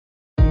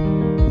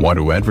Want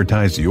to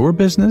advertise your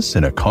business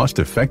in a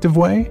cost-effective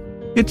way?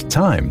 It's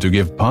time to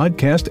give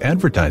podcast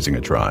advertising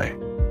a try.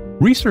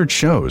 Research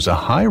shows a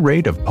high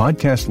rate of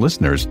podcast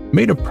listeners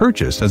made a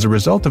purchase as a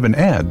result of an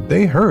ad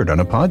they heard on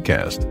a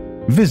podcast.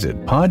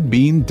 Visit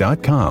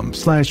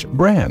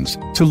podbean.com/brands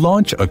to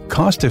launch a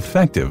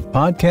cost-effective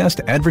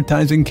podcast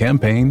advertising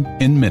campaign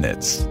in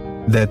minutes.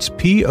 That's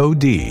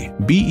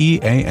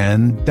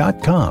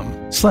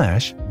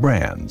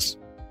podbean.com/brands.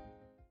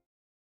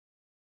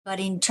 But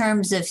in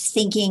terms of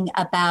thinking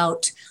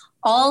about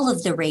all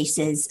of the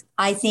races,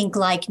 I think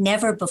like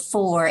never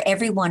before,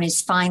 everyone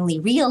is finally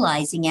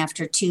realizing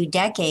after 2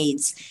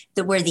 decades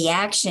that where the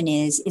action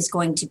is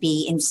going to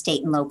be in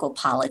state and local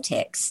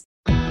politics.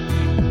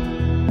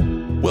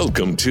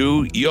 Welcome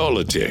to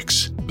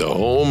Y'all-itics, the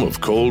home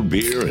of cold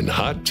beer and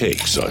hot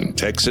takes on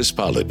Texas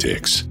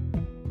politics.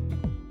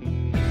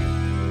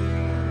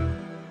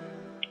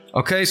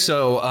 Okay,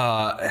 so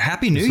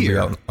Happy New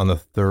Year. On the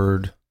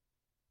 3rd.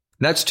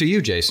 That's to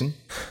you, Jason.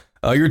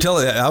 You were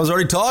telling I was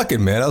already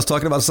talking, man. I was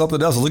talking about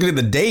something else. I was looking at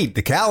the date,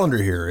 the calendar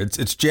here.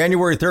 It's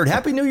January 3rd.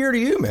 Happy New Year to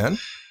you, man.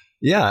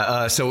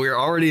 Yeah, so we're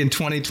already in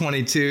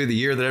 2022, the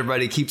year that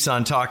everybody keeps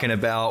on talking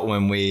about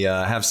when we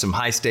have some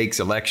high stakes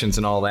elections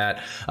and all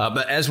that.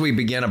 But as we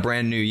begin a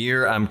brand new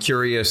year, I'm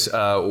curious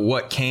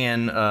what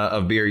can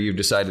of beer you've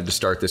decided to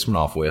start this one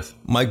off with.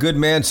 My good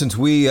man, since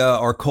we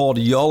are called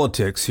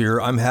Y'all-itics here,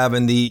 I'm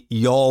having the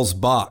Y'all's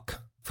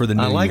Bock for the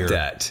new year. I like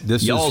that.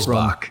 This Y'all's is from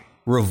Bock.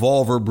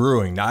 Revolver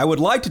Brewing. Now, I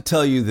would like to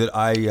tell you that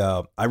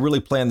I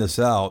really planned this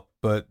out,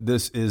 but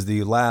this is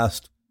the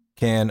last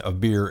can of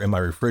beer in my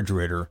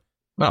refrigerator.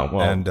 Oh,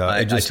 well, and,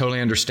 I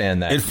totally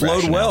understand that. It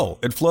flowed well.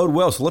 It flowed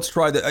well. So let's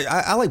try that.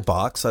 I like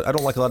Bocks. I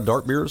don't like a lot of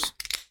dark beers,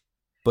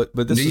 but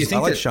this is, I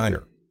like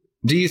Shiner.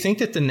 Do you think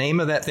that the name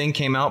of that thing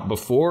came out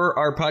before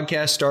our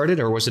podcast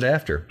started, or was it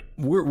after?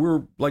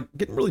 We're like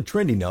getting really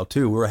trendy now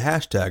too. We're a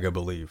hashtag, I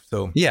believe.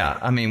 So yeah,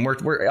 I mean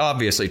we're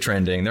obviously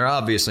trending. They're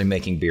obviously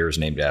making beers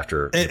named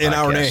after in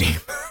our name.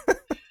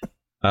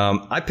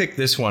 I picked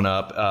this one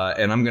up,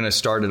 and I'm going to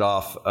start it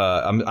off.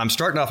 I'm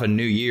starting off a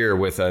new year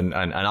with an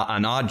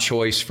odd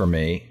choice for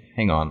me.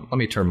 Hang on, let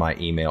me turn my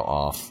email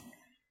off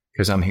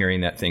because I'm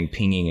hearing that thing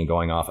pinging and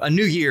going off. A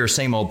new year,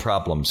 same old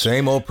problems.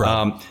 Same old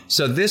problems.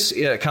 So this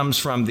comes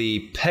from the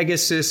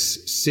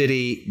Pegasus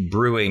City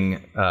Brewery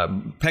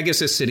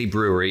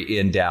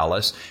in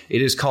Dallas.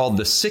 It is called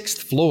the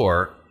Sixth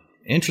Floor.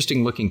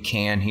 Interesting looking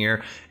can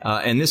here,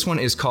 and this one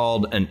is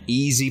called an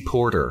Easy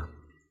Porter.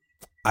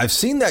 I've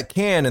seen that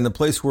can in the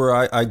place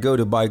where I go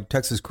to buy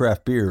Texas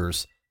craft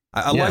beers.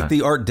 I like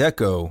the Art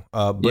Deco.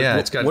 But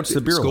it's got what's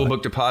the beer school like?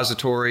 Book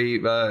depository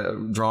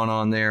drawn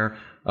on there,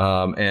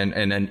 and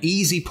an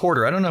easy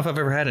porter. I don't know if I've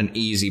ever had an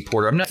easy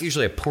porter. I'm not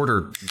usually a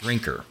porter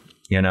drinker,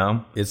 you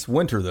know. It's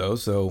winter though,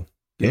 so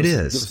give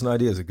us an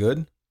idea. Is it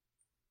good?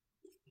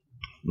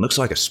 Looks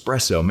like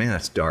espresso. Man,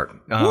 that's dark.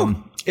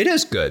 It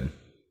is good.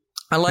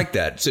 I like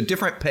that. It's a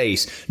different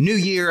pace. New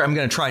year, I'm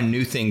going to try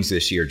new things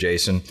this year,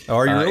 Jason.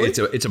 Are you really?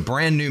 It's a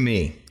brand new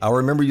me. I'll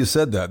remember you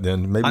said that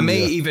then. Maybe I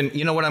may even,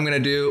 you know what I'm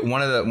going to do?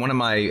 One of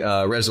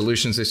my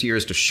resolutions this year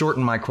is to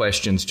shorten my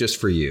questions just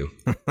for you.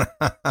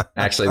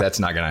 Actually, that's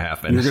not going to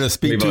happen. You're going to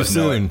speak too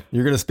soon.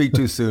 You're going to speak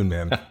too soon,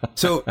 man.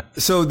 So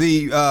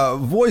the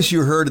voice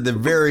you heard at the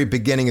very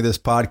beginning of this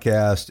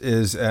podcast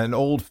is an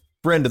old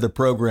friend of the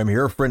program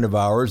here, a friend of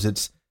ours.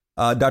 It's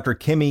Dr.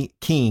 Kimi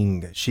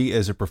King. She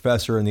is a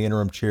professor in the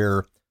interim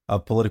chair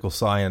of political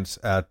science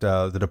at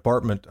the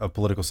Department of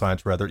Political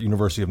Science,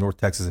 University of North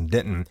Texas in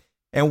Denton.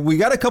 And we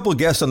got a couple of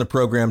guests on the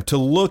program to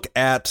look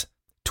at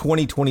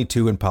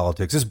 2022 in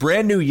politics. This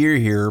brand new year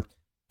here,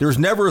 there's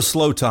never a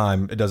slow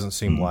time, it doesn't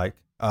seem like.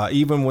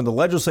 Even when the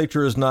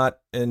legislature is not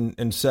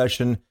in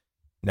session,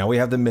 now we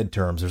have the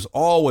midterms. There's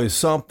always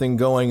something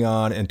going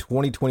on, and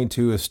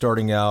 2022 is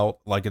starting out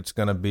like it's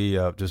going to be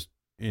just,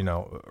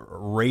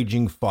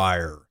 raging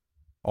fire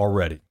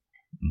already.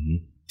 Mm-hmm.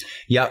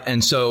 Yeah,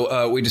 and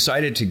so we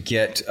decided to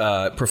get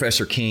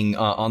Professor King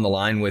on the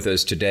line with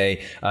us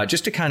today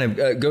just to kind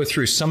of go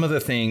through some of the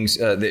things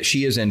that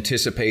she is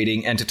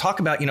anticipating and to talk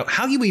about,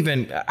 how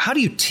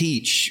do you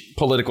teach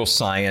political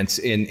science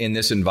in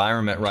this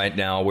environment right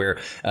now where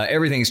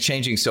everything's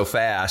changing so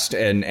fast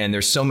and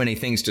there's so many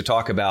things to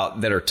talk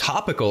about that are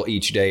topical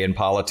each day in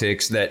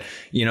politics that,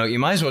 you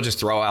might as well just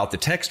throw out the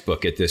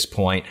textbook at this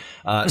point.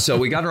 So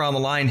we got her on the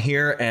line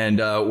here and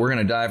we're going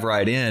to dive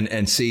right in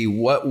and see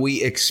what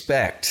we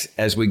expect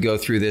as we go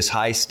through this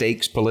high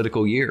stakes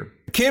political year.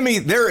 Kimi,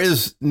 there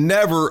is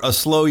never a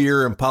slow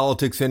year in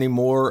politics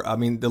anymore. I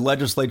mean, the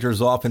legislature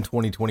is off in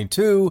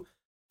 2022,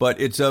 but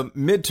it's a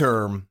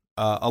midterm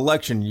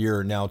election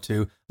year now,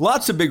 too.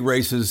 Lots of big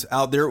races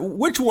out there.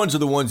 Which ones are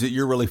the ones that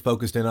you're really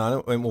focused in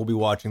on and we'll be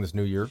watching this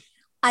new year?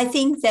 I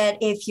think that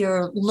if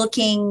you're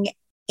looking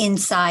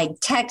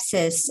inside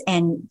Texas,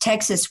 and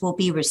Texas will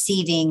be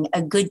receiving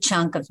a good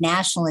chunk of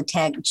national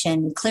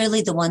attention.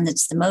 Clearly, the one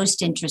that's the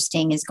most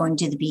interesting is going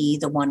to be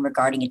the one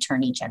regarding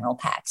Attorney General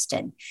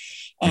Paxton.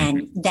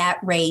 And that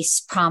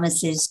race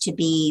promises to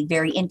be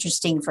very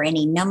interesting for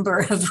any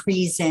number of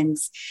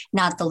reasons,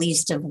 not the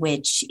least of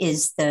which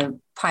is the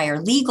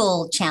prior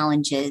legal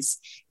challenges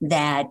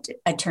that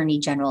Attorney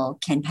General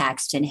Ken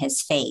Paxton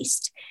has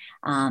faced.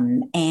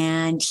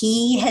 And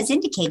he has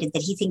indicated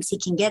that he thinks he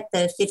can get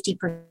the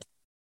 50%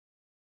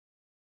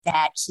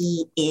 that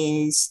he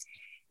is,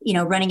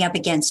 running up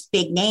against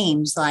big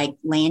names like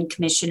Land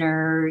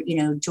Commissioner,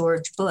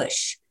 George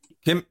Bush.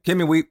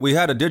 Kimi, we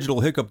had a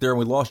digital hiccup there and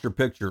we lost your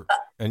picture.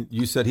 And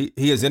you said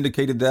he has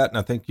indicated that. And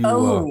I think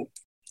you...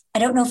 I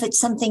don't know if it's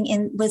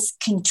something with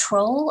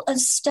control of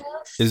stuff.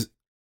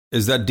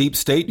 Is that deep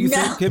state, you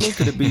think, Kimi?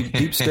 Could it be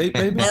deep state,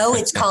 maybe? No,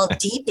 it's called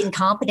Deep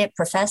Incompetent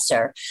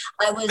Professor.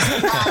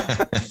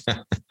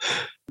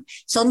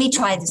 So let me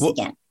try this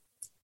again.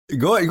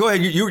 Go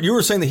ahead. You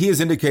were saying that he has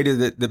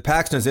indicated that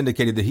Paxton has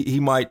indicated that he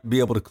might be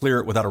able to clear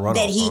it without a runoff.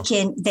 That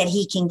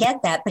he can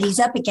get that, but he's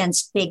up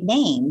against big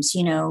names.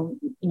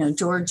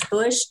 George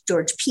Bush,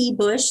 George P.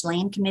 Bush,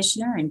 Land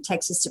Commissioner, and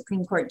Texas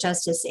Supreme Court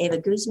Justice Eva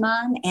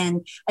Guzman,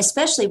 and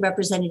especially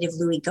Representative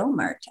Louis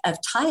Gohmert of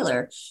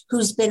Tyler,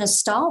 who's been a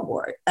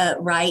stalwart.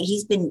 Right,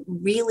 he's been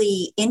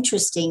really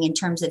interesting in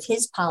terms of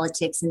his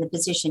politics and the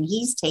position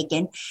he's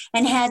taken,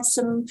 and had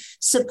some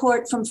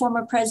support from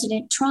former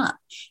President Trump.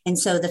 And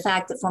so the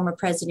fact that former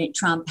President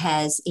Trump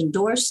has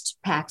endorsed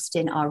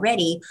Paxton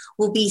already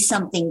will be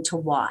something to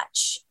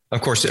watch. Of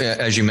course,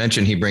 as you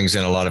mentioned, he brings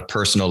in a lot of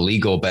personal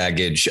legal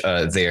baggage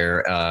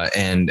there,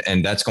 and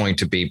that's going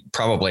to be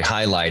probably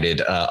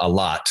highlighted a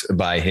lot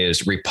by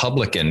his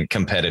Republican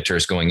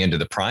competitors going into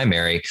the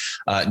primary.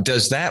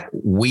 Does that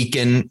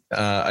weaken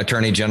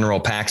Attorney General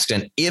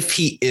Paxton if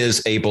he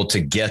is able to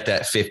get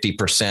that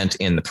 50%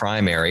 in the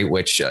primary,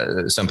 which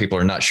some people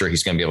are not sure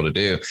he's going to be able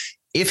to do?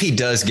 If he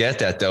does get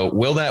that, though,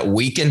 will that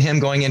weaken him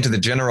going into the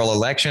general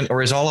election,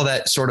 or is all of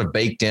that sort of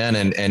baked in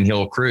and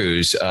he'll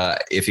cruise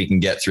if he can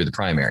get through the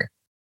primary?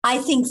 I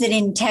think that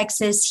in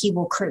Texas, he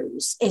will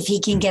cruise if he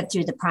can get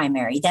through the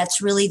primary.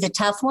 That's really the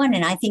tough one.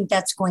 And I think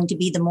that's going to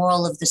be the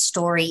moral of the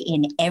story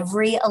in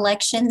every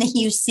election that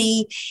you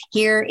see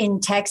here in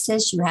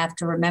Texas. You have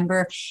to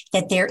remember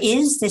that there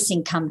is this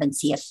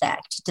incumbency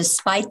effect,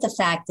 despite the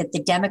fact that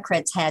the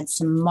Democrats had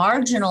some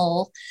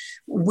marginal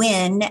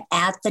win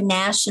at the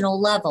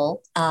national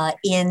level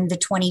in the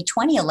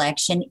 2020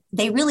 election.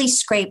 They really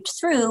scraped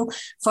through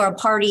for a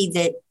party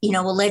that,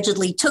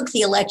 allegedly took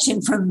the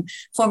election from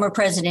former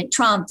President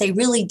Trump. They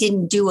really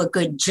didn't do a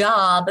good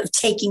job of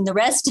taking the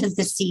rest of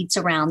the seats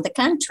around the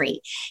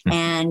country.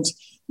 And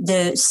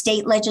the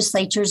state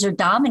legislatures are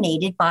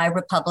dominated by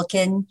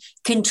Republican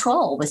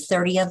control, with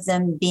 30 of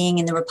them being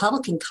in the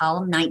Republican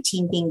column,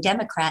 19 being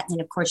Democrat. And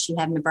then, of course, you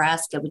have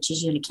Nebraska, which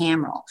is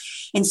unicameral.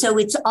 And so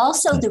it's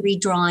also the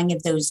redrawing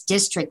of those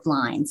district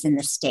lines in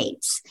the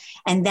states.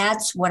 And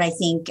that's what I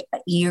think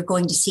you're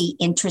going to see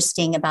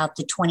interesting about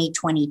the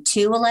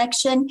 2022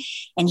 election.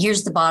 And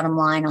here's the bottom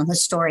line on the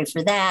story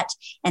for that.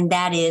 And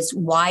that is,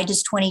 why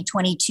does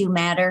 2022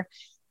 matter?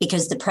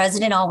 Because the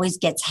president always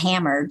gets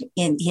hammered,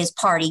 his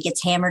party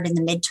gets hammered in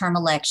the midterm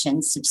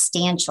elections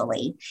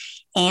substantially.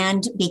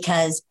 And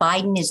because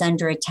Biden is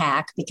under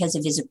attack because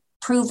of his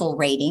approval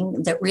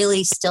rating that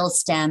really still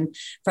stem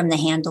from the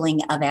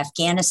handling of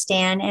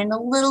Afghanistan. And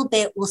a little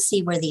bit, we'll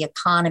see where the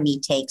economy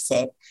takes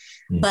it.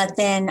 But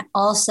then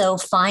also,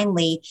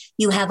 finally,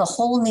 you have a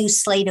whole new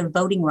slate of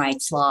voting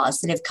rights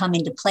laws that have come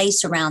into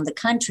place around the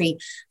country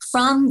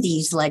from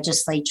these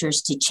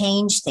legislatures to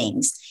change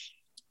things.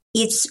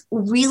 It's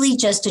really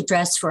just a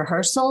dress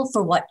rehearsal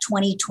for what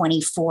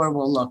 2024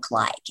 will look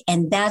like.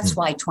 And that's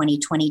why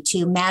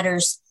 2022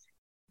 matters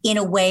in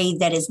a way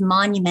that is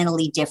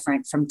monumentally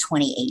different from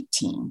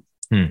 2018.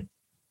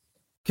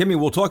 Kimi,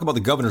 we'll talk about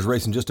the governor's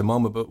race in just a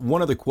moment, but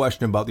one other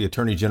question about the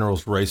attorney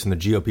general's race in the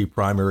GOP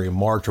primary in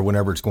March or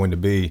whenever it's going to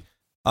be.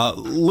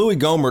 Louis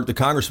Gohmert, the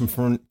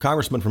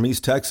congressman from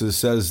East Texas,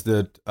 says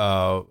that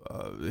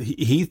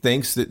he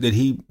thinks that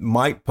he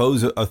might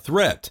pose a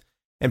threat.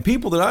 And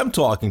people that I'm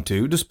talking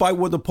to, despite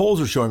what the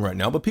polls are showing right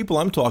now, but people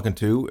I'm talking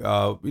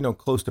to,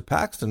 close to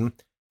Paxton,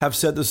 have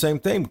said the same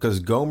thing, because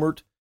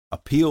Gohmert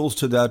appeals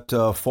to that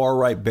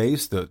far-right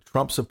base, the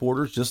Trump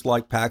supporters, just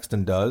like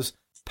Paxton does.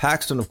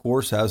 Paxton, of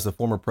course, has the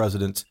former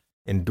president's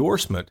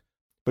endorsement.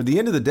 But at the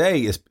end of the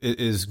day,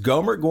 is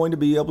Gohmert going to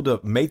be able to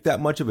make that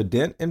much of a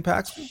dent in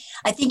Paxton?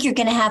 I think you're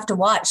going to have to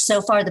watch.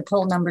 So far, the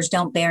poll numbers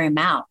don't bear him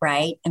out,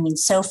 right? I mean,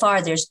 so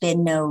far, there's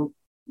been no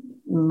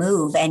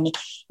move. And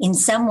in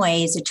some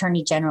ways,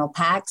 Attorney General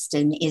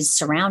Paxton is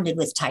surrounded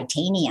with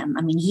titanium.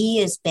 I mean, he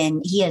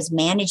has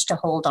managed to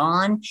hold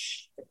on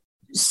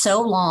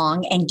so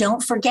long. And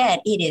don't forget,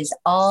 it is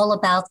all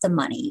about the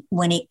money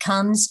when it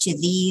comes to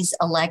these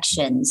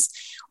elections.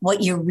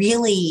 what you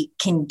really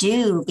can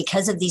do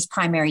because of these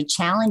primary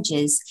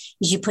challenges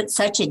is you put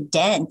such a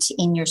dent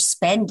in your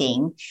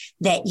spending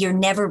that you're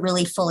never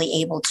really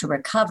fully able to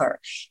recover.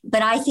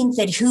 But I think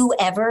that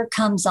whoever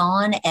comes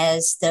on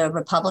as the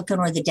Republican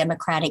or the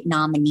Democratic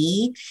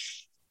nominee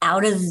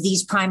out of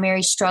these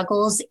primary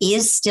struggles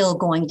is still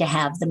going to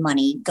have the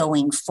money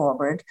going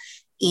forward.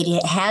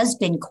 It has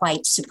been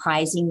quite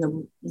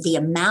surprising the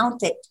amount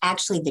that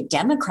actually the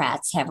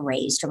Democrats have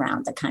raised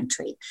around the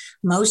country.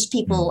 Most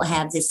people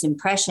have this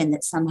impression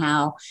that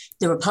somehow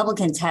the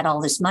Republicans had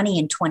all this money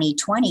in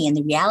 2020, and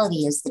the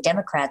reality is the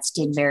Democrats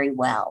did very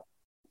well.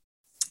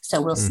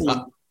 So we'll see.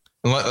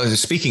 Well,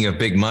 speaking of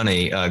big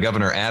money,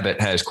 Governor Abbott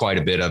has quite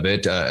a bit of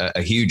it,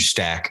 a huge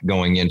stack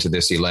going into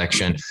this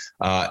election.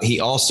 He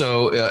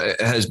also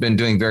has been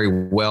doing very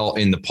well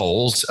in the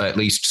polls, at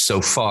least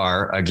so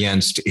far,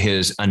 against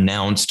his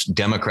announced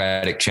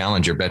Democratic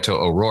challenger, Beto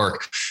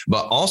O'Rourke.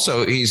 But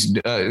also he's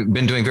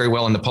been doing very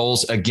well in the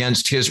polls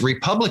against his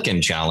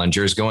Republican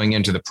challengers going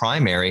into the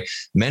primary,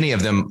 many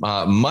of them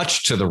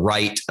much to the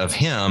right of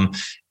him.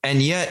 And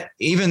yet,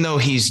 even though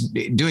he's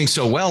doing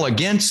so well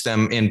against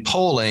them in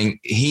polling,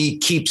 he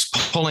keeps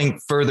pulling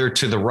further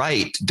to the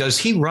right. Does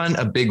he run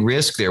a big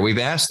risk there? We've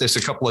asked this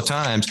a couple of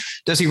times.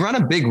 Does he run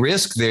a big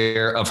risk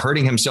there of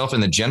hurting himself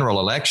in the general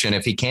election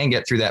if he can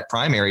get through that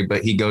primary,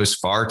 but he goes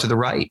far to the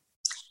right?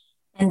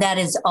 And that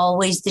is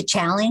always the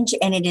challenge.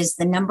 And it is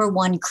the number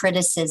one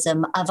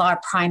criticism of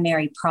our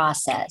primary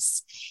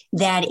process,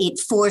 that it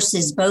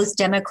forces both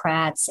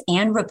Democrats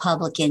and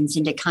Republicans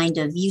into kind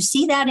of, you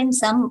see that in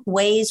some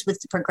ways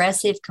with the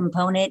progressive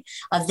component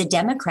of the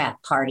Democrat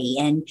Party.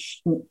 And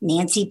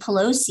Nancy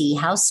Pelosi,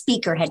 House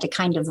Speaker, had to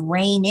kind of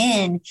rein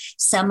in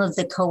some of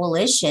the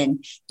coalition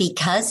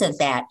because of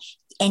that.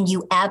 And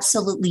you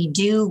absolutely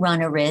do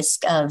run a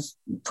risk of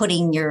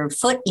putting your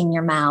foot in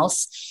your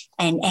mouth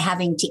and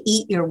having to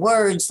eat your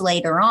words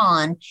later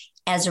on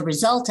as a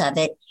result of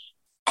it.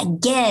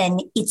 Again,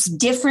 it's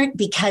different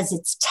because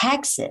it's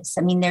Texas.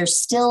 I mean, there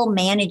still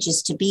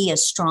manages to be a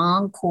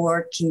strong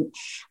core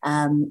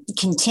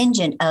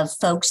contingent of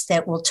folks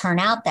that will turn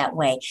out that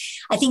way.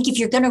 I think if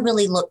you're going to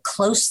really look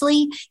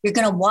closely, you're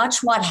going to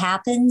watch what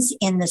happens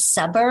in the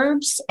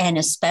suburbs, and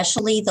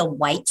especially the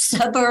white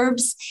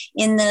suburbs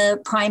in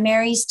the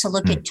primaries, to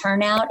look at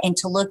turnout and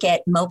to look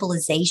at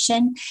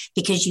mobilization,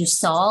 because you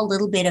saw a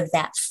little bit of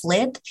that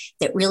flip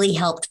that really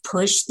helped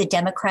push the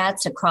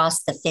Democrats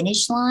across the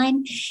finish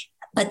line.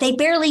 But they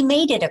barely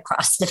made it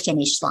across the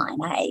finish line.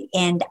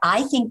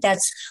 I think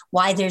that's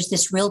why there's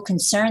this real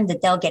concern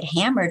that they'll get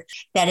hammered,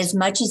 that as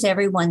much as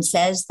everyone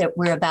says that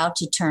we're about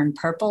to turn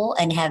purple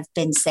and have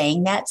been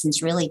saying that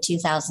since really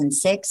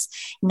 2006,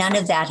 none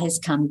of that has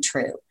come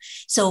true.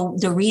 So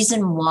the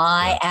reason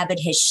why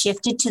Abbott has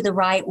shifted to the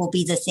right will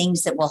be the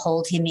things that will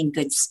hold him in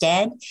good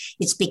stead.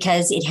 It's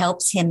because it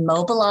helps him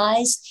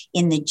mobilize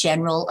in the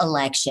general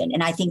election.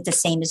 And I think the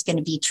same is going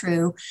to be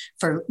true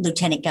for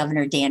Lieutenant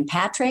Governor Dan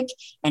Patrick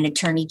and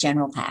Attorney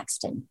General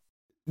Paxton.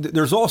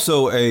 There's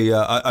also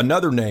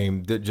another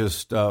name that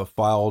just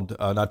filed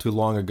not too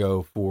long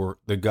ago for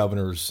the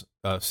governor's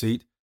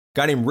seat. A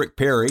guy named Rick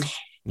Perry.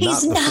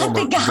 He's not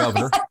the guy.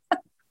 Governor.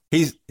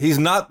 He's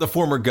not the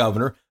former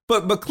governor,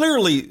 but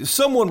clearly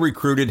someone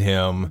recruited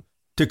him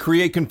to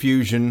create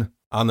confusion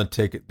on the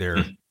ticket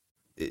there.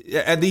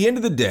 At the end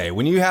of the day,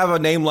 when you have a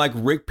name like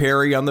Rick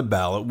Perry on the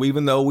ballot,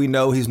 even though we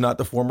know he's not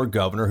the former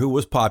governor who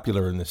was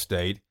popular in the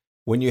state,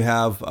 when you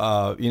have,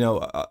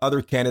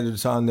 other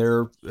candidates on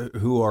there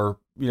who are,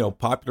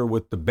 popular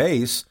with the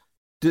base,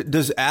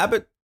 does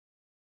Abbott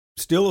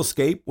still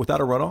escape without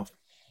a runoff?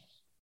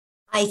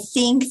 I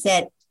think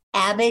that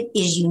Abbott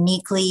is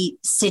uniquely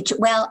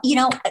situated. Well,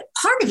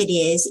 part of it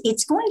is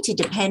it's going to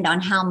depend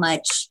on how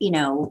much,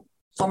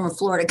 former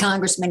Florida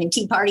Congressman and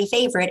Tea Party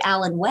favorite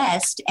Allen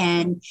West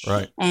and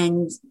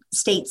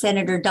State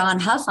Senator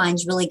Don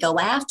Huffines really go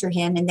after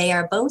him. And they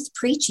are both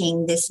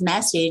preaching this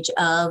message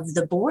of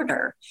the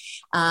border.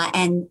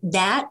 And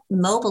that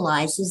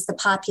mobilizes the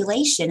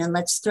population. And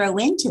let's throw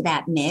into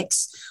that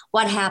mix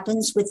what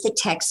happens with the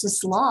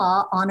Texas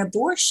law on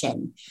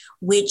abortion,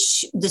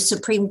 which the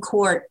Supreme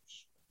Court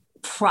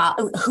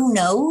who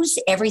knows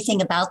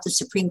everything about the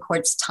Supreme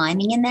Court's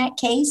timing in that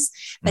case,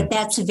 but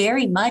that's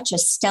very much a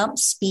stump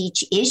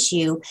speech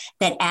issue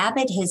that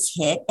Abbott has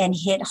hit and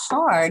hit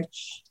hard.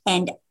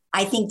 And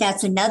I think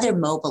that's another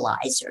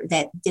mobilizer,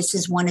 that this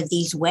is one of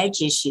these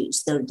wedge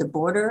issues, the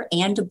border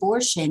and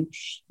abortion.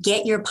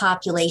 Get your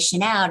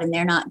population out, and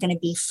they're not going to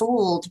be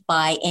fooled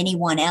by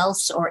anyone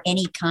else or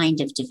any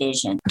kind of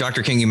division.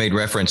 Dr. King, you made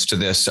reference to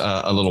this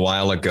a little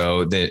while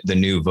ago, the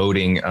new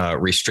voting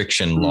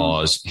restriction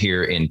laws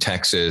here in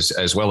Texas,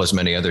 as well as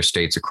many other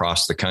states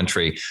across the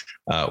country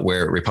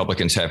where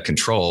Republicans have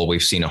control.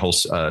 We've seen a whole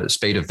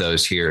spate of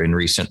those here in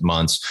recent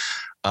months.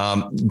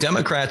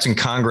 Democrats in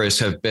Congress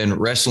have been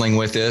wrestling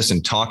with this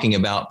and talking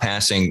about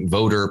passing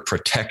voter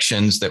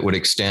protections that would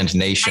extend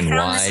nationwide.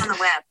 I found this on the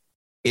web.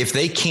 If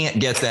they can't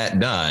get that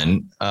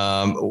done,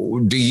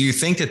 do you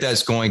think that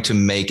that's going to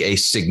make a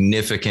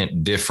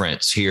significant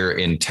difference here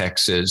in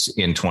Texas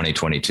in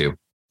 2022?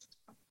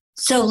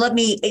 So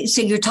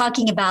you're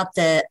talking about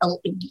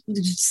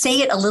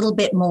say it a little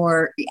bit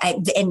more.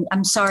 And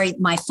I'm sorry,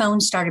 my phone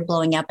started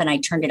blowing up and I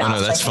turned it off.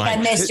 No, that's fine.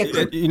 I missed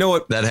it. You know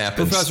what? That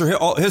happens. Professor,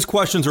 his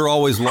questions are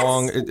always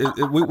long.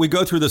 We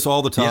go through this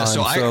all the time. Yeah,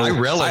 so I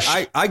relish.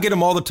 I get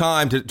him all the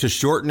time to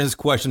shorten his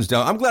questions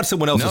down. I'm glad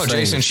someone else is saying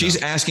Jason, this she's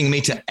now. asking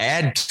me to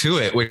add to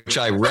it, which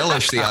I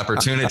relish the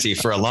opportunity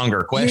for a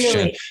longer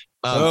question. Really?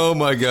 Oh,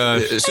 my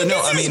gosh. So,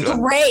 no, I mean,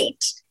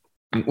 great.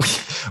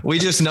 We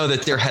just know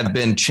that there have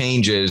been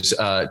changes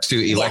to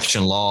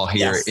election law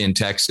here in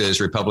Texas.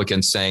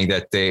 Republicans saying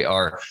that they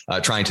are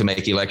trying to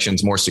make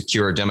elections more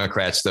secure.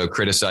 Democrats, though,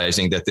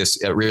 criticizing that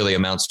this really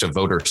amounts to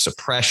voter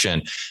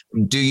suppression.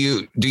 Do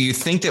you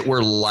think that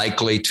we're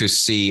likely to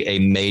see a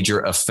major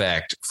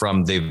effect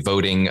from the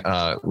voting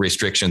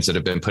restrictions that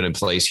have been put in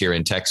place here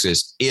in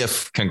Texas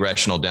if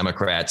congressional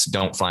Democrats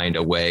don't find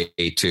a way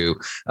to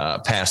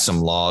pass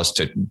some laws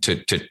to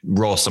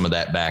roll some of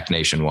that back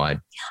nationwide?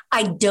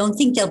 I don't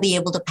think they'll be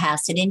able to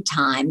pass it in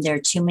time. There are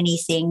too many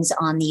things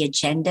on the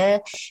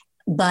agenda.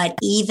 But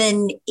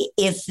even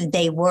if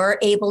they were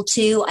able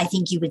to, I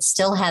think you would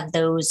still have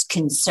those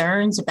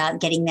concerns about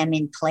getting them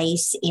in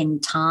place in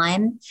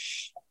time,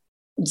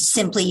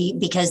 simply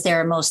because there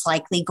are most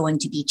likely going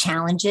to be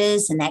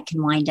challenges and that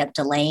can wind up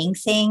delaying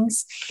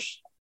things.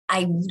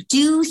 I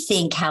do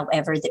think,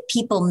 however, that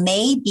people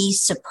may be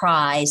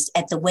surprised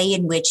at the way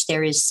in which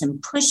there is some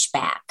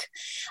pushback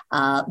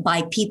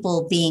by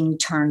people being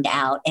turned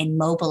out and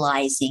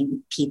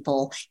mobilizing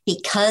people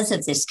because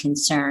of this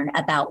concern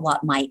about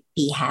what might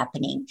be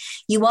happening.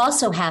 You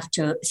also have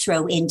to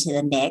throw into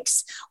the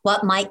mix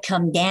what might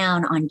come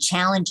down on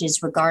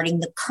challenges regarding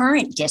the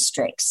current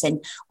districts.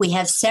 And we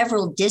have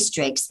several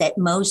districts that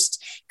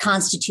most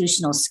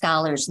constitutional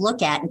scholars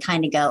look at and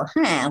kind of go,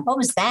 what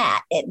was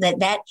that?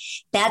 That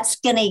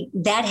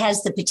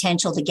has the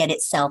potential to get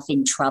itself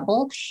in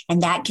trouble.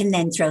 And that can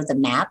then throw the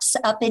maps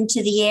up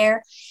into the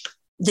air.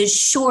 The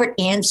short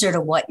answer to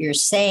what you're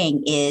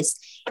saying is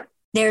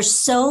there's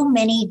so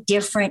many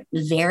different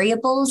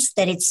variables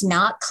that it's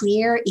not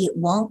clear. It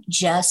won't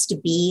just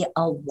be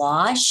a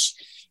wash.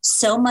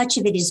 So much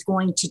of it is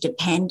going to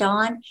depend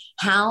on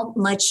how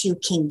much you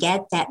can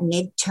get that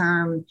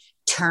midterm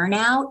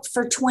turnout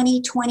for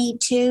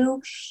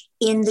 2022.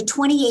 In the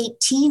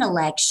 2018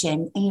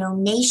 election,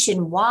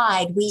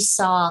 nationwide, we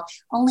saw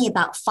only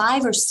about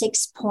 5 or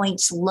 6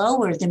 points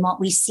lower than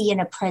what we see in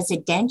a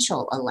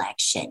presidential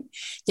election.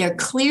 There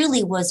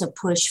clearly was a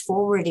push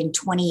forward in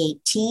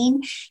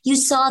 2018. You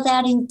saw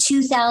that in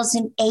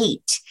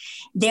 2008.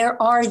 There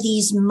are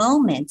these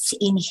moments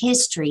in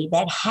history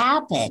that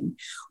happen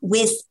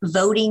with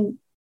voting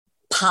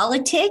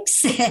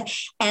politics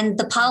and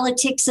the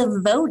politics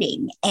of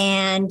voting.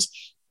 And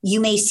you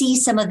may see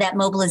some of that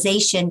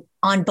mobilization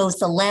on both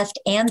the left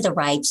and the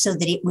right so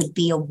that it would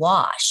be a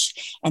wash.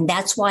 And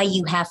that's why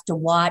you have to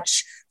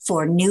watch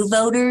for new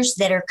voters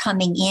that are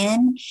coming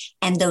in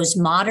and those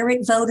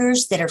moderate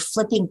voters that are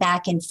flipping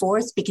back and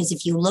forth. Because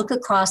if you look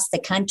across the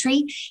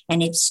country,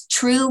 and it's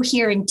true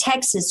here in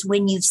Texas,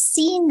 when you've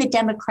seen the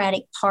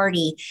Democratic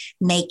Party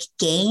make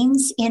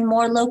gains in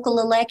more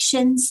local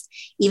elections,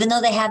 even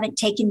though they haven't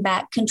taken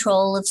back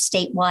control of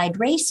statewide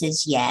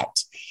races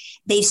yet,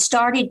 they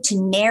started to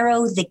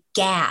narrow the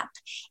gap,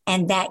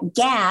 and that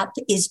gap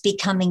is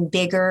becoming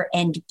bigger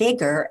and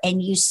bigger.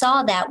 And you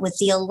saw that with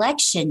the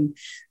election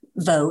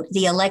vote,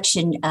 the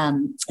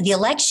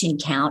election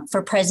count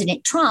for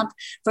President Trump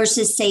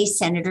versus, say,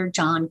 Senator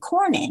John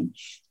Cornyn,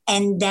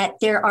 and that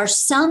there are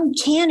some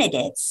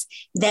candidates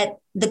that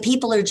the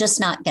people are just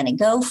not going to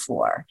go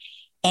for.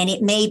 And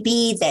it may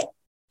be that,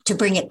 to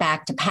bring it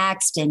back to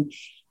Paxton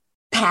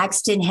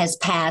has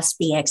passed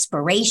the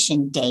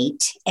expiration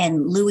date,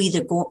 and Louis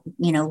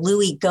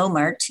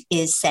Gohmert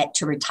is set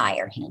to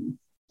retire him.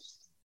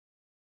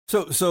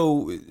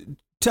 So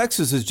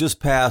Texas has just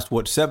passed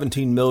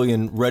 17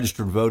 million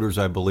registered voters,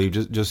 I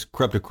believe, just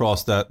crept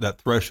across that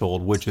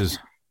threshold, which is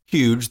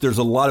huge. There's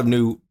a lot of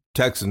new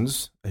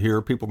Texans here,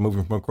 people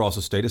moving from across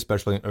the state,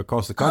 especially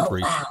across the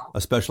country,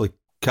 especially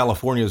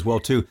California as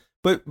well too.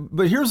 But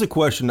here's a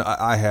question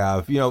I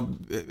have.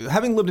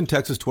 Having lived in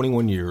Texas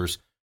 21 years.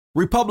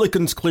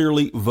 Republicans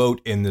clearly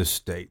vote in this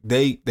state.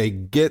 They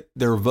get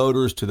their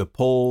voters to the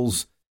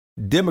polls.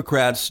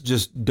 Democrats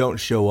just don't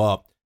show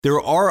up. There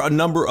are a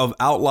number of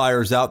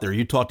outliers out there.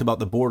 You talked about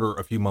the border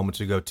a few moments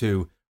ago,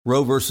 too.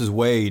 Roe versus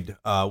Wade,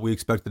 we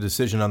expect a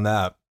decision on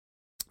that.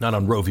 Not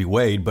on Roe v.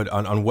 Wade, but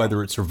on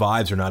whether it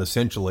survives or not,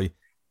 essentially,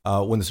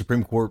 when the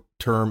Supreme Court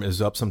term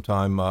is up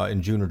sometime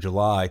in June or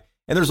July.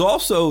 And there's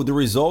also the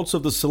results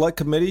of the Select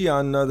Committee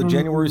on the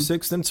January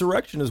 6th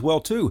insurrection as well,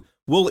 too.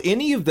 Will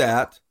any of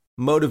that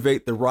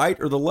motivate the right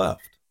or the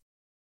left?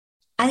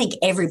 I think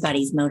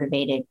everybody's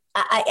motivated.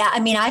 I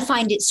mean, I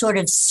find it sort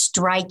of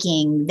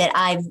striking that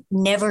I've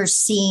never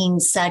seen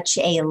such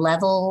a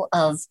level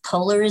of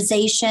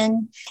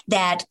polarization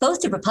that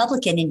both the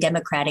Republican and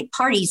Democratic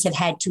parties have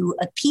had to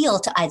appeal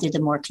to either the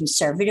more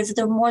conservative or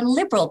the more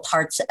liberal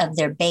parts of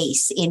their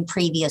base in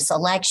previous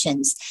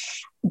elections.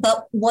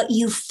 But what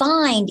you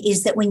find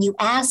is that when you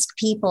ask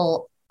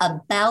people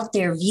about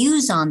their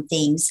views on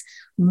things,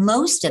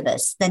 most of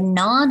us, the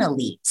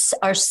non-elites,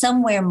 are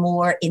somewhere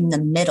more in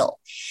the middle.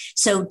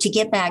 So to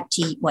get back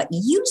to what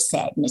you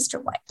said,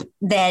 Mr. White,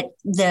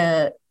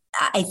 that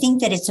I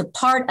think that it's a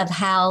part of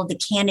how the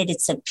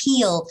candidates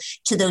appeal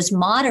to those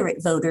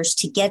moderate voters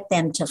to get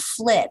them to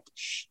flip.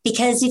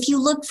 Because if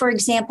you look, for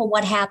example,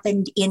 what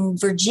happened in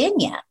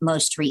Virginia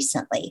most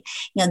recently,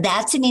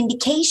 that's an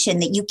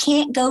indication that you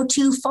can't go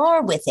too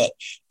far with it.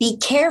 Be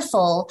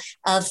careful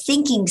of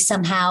thinking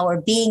somehow or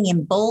being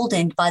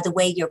emboldened by the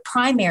way your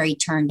primary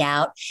turned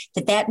out,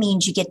 that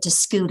means you get to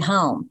scoot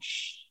home.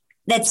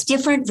 That's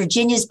different.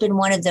 Virginia's been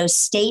one of those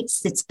states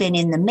that's been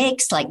in the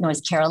mix, like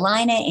North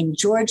Carolina and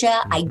Georgia.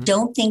 Mm-hmm. I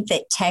don't think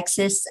that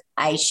Texas,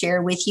 I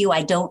share with you,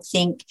 I don't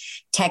think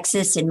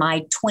Texas in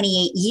my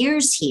 28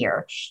 years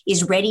here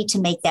is ready to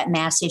make that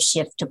massive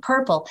shift to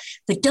purple.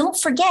 But don't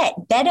forget,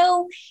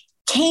 Beto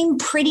came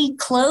pretty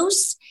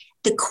close.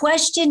 The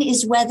question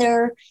is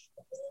whether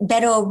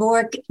Beto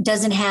O'Rourke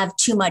doesn't have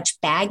too much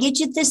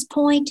baggage at this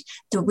point.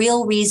 The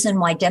real reason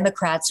why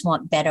Democrats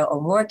want Beto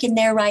O'Rourke in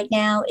there right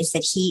now is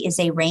that he is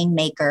a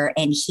rainmaker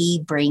and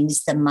he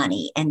brings the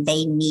money, and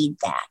they need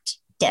that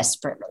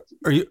desperately.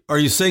 Are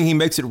you saying he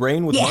makes it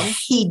rain with money? Yeah,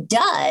 he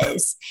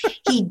does.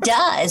 He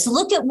does.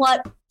 Look at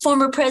what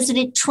former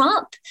President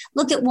Trump,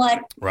 look at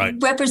what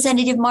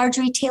Representative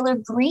Marjorie Taylor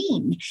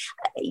Greene,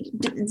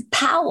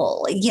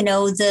 Powell,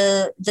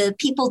 the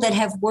people that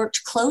have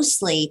worked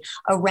closely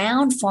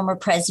around former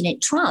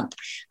President Trump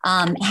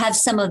have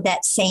some of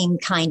that same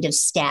kind of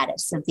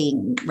status of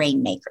being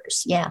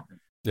rainmakers. Yeah.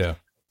 Yeah.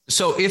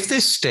 So if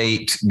this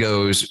state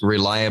goes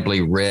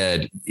reliably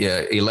red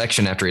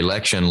election after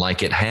election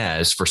like it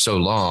has for so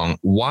long,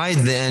 why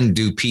then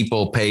do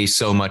people pay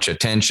so much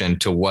attention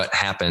to what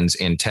happens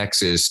in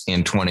Texas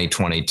in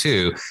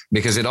 2022?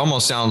 Because it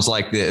almost sounds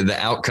like the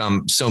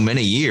outcome so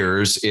many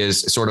years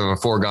is sort of a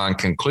foregone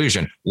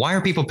conclusion. Why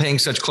are people paying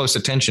such close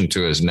attention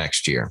to us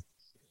next year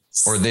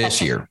or this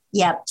year?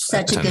 Yep.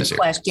 Such a good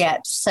question. Yeah.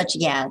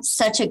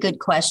 Such a good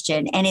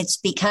question. And it's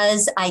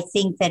because I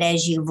think that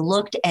as you've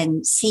looked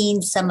and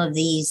seen some of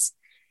these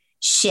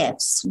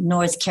shifts,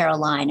 North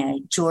Carolina,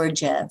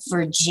 Georgia,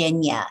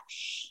 Virginia,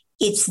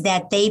 it's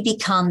that they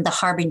become the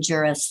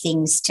harbinger of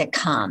things to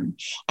come.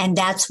 And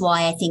that's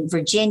why I think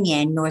Virginia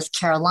and North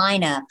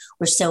Carolina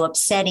were so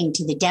upsetting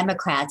to the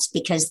Democrats,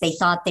 because they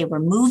thought they were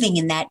moving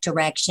in that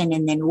direction.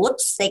 And then,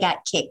 whoops, they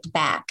got kicked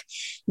back.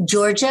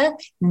 Georgia,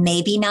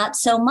 maybe not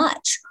so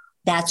much.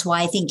 That's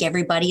why I think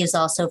everybody is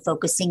also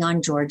focusing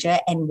on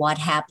Georgia and what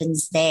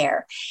happens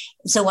there.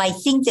 So I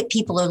think that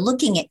people are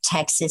looking at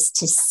Texas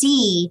to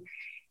see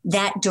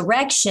that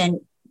direction,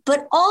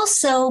 but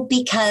also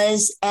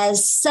because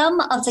as some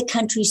of the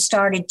country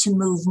started to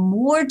move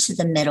more to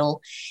the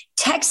middle,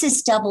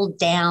 Texas doubled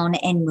down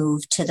and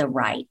moved to the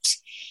right.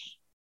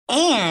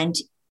 And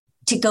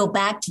to go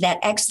back to that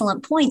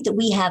excellent point that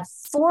we have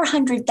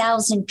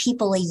 400,000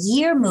 people a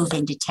year move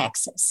into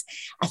Texas,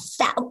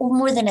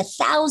 more than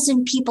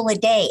 1,000 people a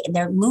day, and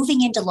they're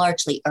moving into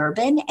largely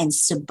urban and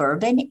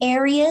suburban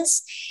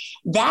areas.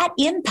 That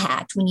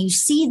impact, when you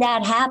see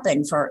that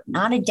happen for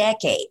not a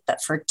decade,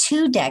 but for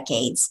 2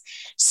 decades,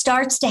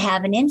 starts to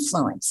have an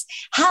influence.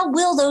 How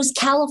will those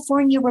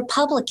California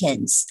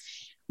Republicans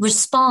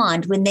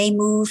respond when they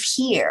move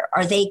here?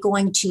 Are they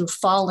going to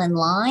fall in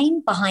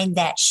line behind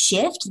that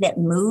shift that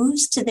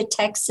moves to the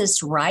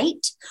Texas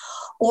right?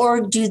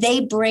 Or do they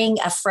bring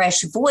a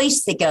fresh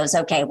voice that goes,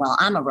 okay, well,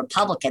 I'm a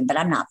Republican, but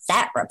I'm not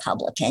that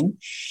Republican?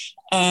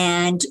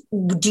 And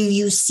do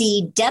you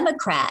see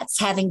Democrats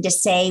having to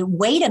say,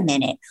 wait a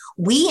minute,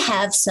 we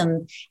have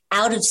some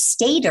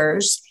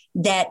out-of-staters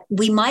that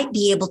we might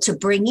be able to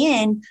bring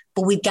in,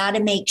 but we've got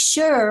to make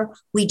sure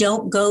we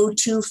don't go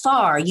too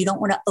far. You don't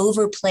want to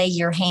overplay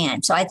your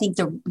hand. So I think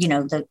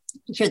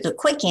here's the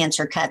quick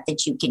answer cut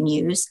that you can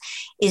use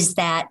is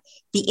that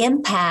the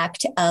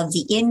impact of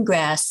the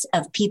ingress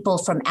of people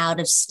from out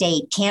of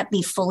state can't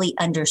be fully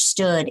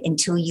understood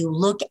until you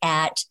look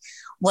at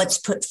what's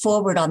put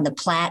forward on the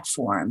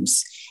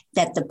platforms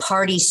that the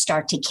parties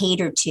start to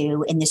cater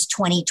to in this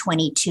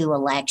 2022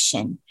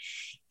 election.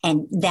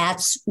 And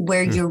that's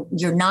where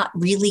you're not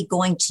really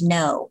going to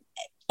know.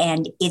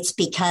 And it's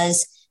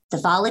because the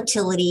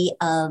volatility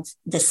of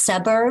the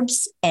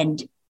suburbs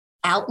and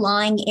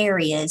outlying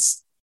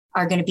areas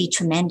are going to be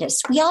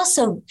tremendous. We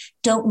also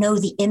don't know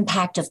the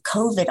impact of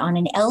COVID on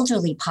an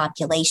elderly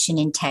population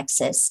in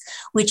Texas,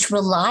 which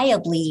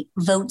reliably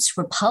votes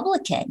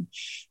Republican.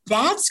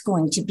 That's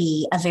going to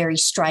be a very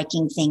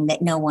striking thing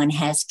that no one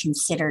has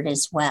considered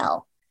as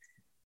well.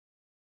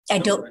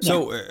 And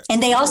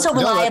they also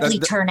reliably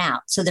turn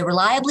out. So they're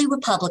reliably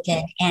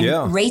Republican,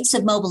 and rates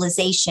of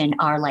mobilization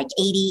are like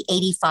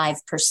 85%.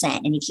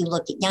 And if you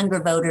look at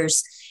younger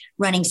voters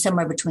running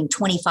somewhere between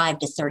 25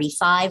 to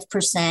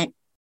 35%,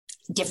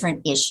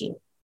 different issue.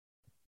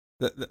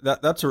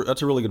 That's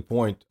a really good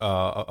point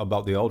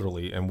about the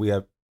elderly. And we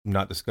have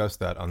not discussed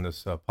that on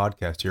this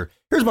podcast here.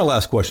 Here's my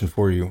last question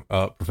for you,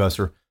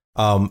 Professor.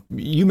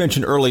 You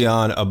mentioned early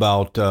on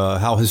about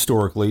how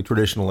historically,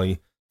 traditionally,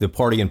 the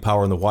party in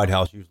power in the White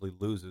House usually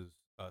loses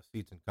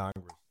seats in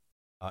Congress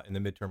in the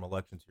midterm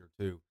elections here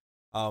too.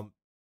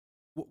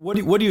 What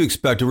do you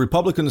expect? Do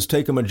Republicans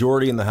take a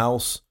majority in the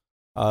House?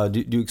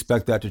 Do you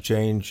expect that to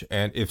change?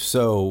 And if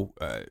so,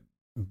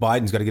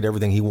 Biden's got to get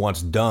everything he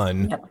wants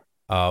done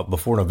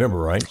before November,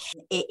 right?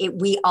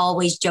 We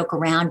always joke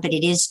around, but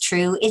it is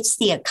true. It's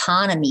the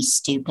economy,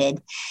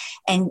 stupid.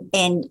 And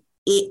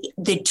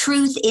the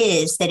truth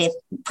is that if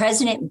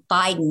President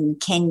Biden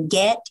can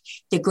get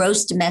the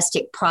gross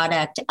domestic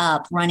product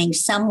up running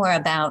somewhere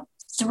about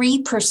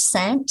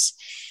 3%,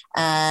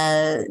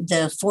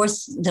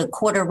 the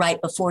quarter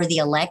right before the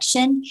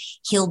election,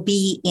 he'll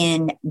be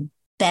in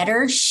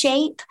better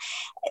shape.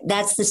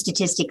 That's the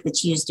statistic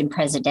that's used in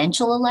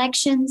presidential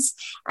elections.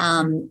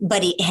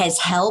 But it has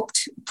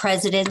helped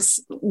presidents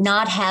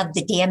not have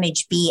the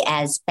damage be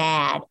as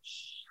bad.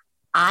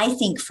 I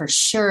think for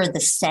sure the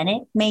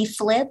Senate may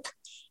flip,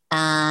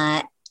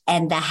 and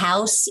the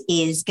House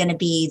is going to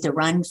be the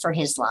run for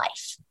his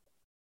life.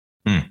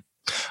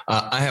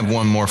 I have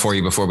one more for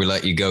you before we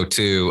let you go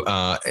too.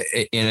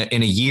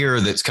 In a year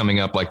that's coming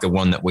up like the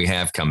one that we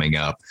have coming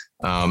up,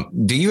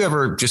 do you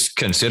ever just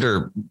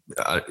consider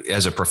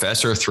as a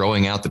professor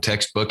throwing out the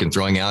textbook and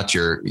throwing out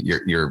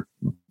your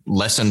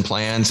lesson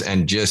plans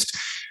and just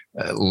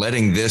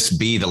letting this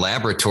be the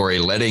laboratory,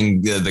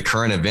 letting the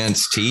current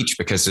events teach,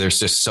 because there's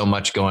just so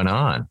much going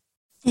on?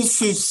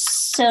 This is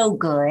so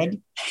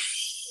good.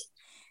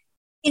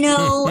 You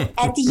know,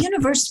 at the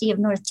University of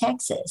North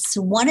Texas,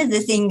 one of the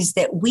things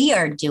that we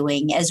are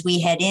doing as we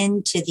head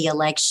into the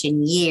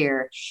election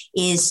year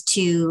is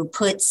to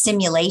put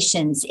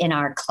simulations in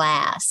our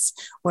class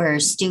where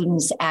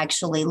students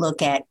actually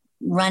look at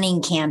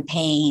running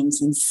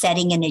campaigns and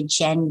setting an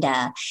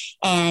agenda.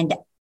 And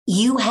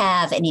you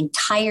have an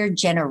entire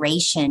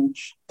generation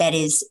that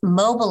is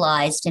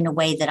mobilized in a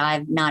way that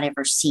I've not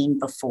ever seen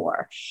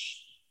before.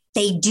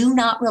 They do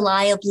not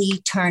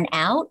reliably turn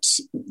out.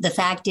 The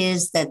fact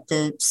is that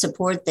the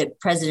support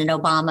that President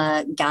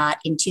Obama got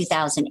in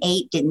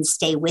 2008 didn't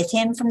stay with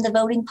him from the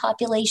voting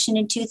population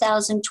in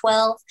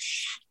 2012.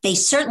 They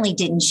certainly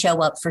didn't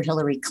show up for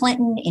Hillary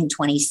Clinton in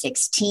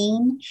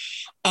 2016.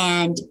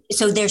 And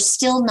so they're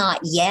still not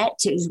yet,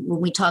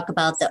 when we talk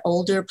about the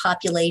older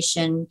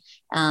population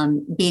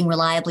being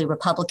reliably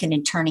Republican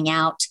and turning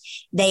out,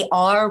 they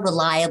are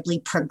reliably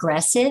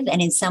progressive.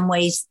 And in some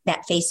ways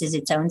that faces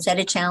its own set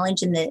of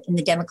challenge in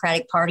the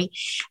Democratic Party.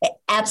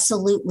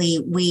 Absolutely.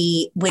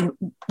 When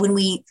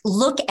we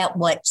look at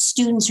what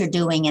students are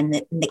doing and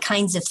the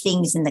kinds of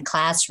things in the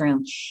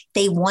classroom,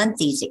 they want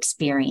these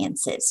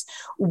experiences.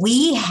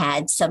 We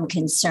had some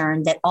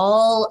concern that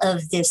all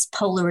of this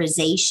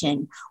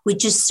polarization would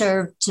just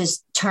serve to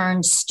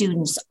turn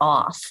students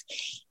off.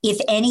 If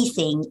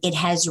anything, it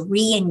has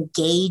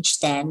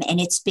re-engaged them,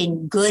 and it's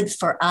been good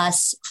for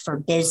us for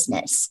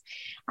business.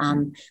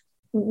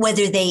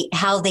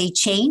 How they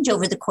change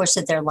over the course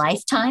of their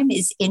lifetime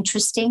is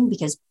interesting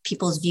because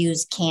people's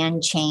views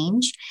can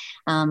change.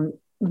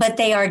 But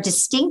they are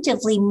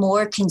distinctively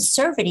more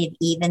conservative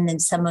even than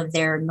some of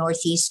their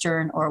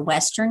Northeastern or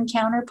Western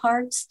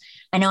counterparts.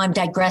 I know I'm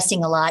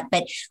digressing a lot,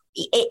 but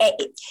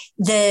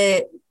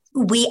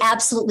we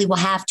absolutely will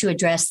have to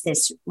address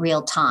this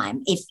real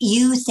time. If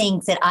you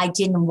think that I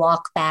didn't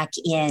walk back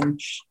in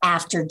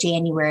after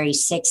January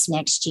 6th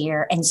next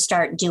year and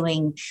start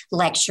doing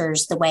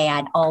lectures the way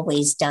I'd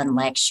always done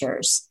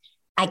lectures,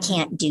 I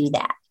can't do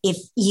that. If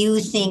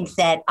you think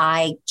that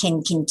I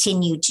can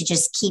continue to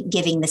just keep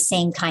giving the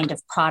same kind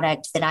of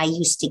product that I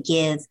used to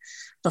give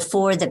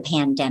before the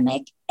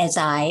pandemic, as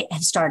I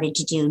have started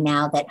to do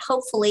now that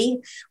hopefully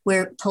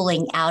we're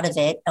pulling out of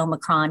it,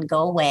 Omicron,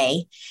 go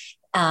away,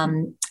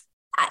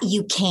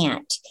 you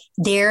can't.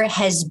 There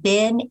has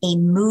been a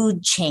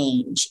mood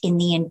change in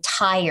the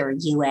entire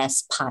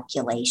U.S.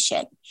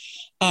 population.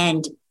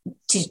 And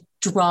to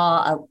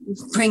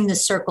bring the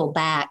circle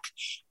back,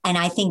 and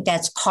I think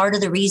that's part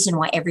of the reason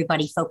why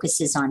everybody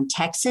focuses on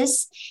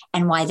Texas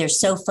and why they're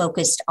so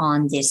focused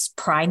on this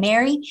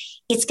primary.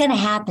 It's going to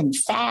happen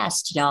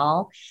fast,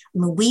 y'all. I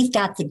mean, we've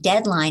got the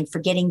deadline for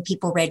getting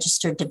people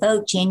registered to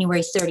vote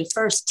January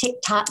 31st. Tick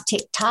tock,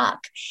 tick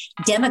tock.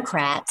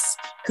 Democrats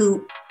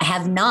who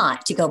have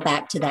not, to go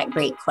back to that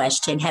great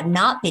question, have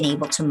not been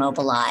able to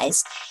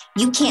mobilize.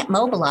 You can't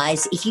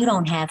mobilize if you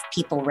don't have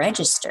people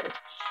registered.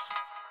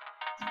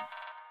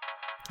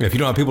 If you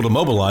don't have people to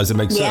mobilize, it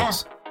makes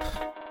sense.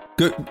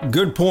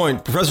 Good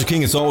point. Professor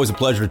King, it's always a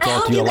pleasure to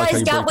talk to you. I hope you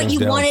guys got what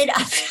you wanted.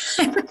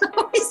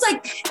 It's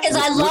like, because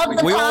I love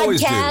the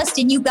podcast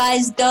and you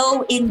guys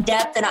go in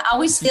depth, and I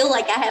always feel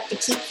like I have to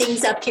keep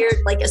things up here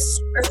at like a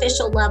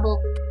superficial level.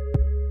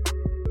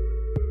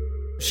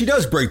 She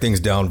does break things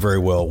down very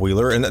well,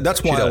 Wheeler, and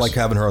that's why I like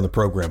having her on the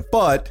program.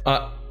 But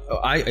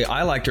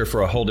I liked her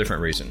for a whole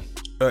different reason.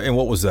 And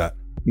what was that?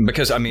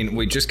 Because, I mean,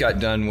 we just got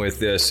done with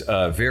this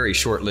very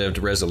short-lived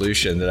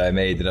resolution that I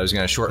made that I was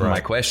going to shorten my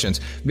questions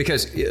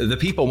because the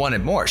people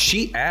wanted more.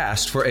 She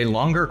asked for a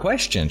longer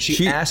question.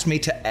 She asked me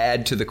to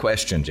add to the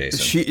question,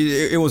 Jason.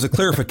 It was a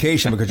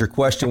clarification because your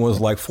question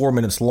was like 4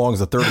 minutes long as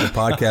a third of the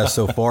podcast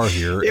so far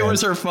here. It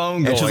was her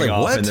phone going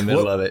off in the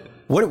middle of it.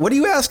 What are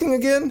you asking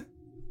again?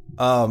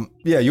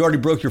 Yeah, you already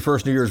broke your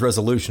first New Year's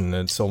resolution.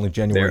 It's only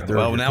January 3rd.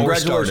 Well, now we're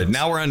started.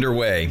 Now we're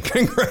underway.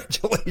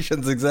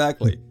 Congratulations,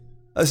 exactly.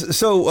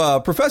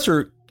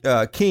 Professor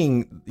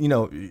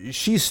King,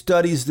 she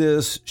studies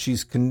this.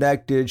 She's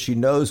connected. She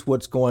knows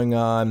what's going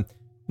on.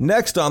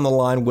 Next on the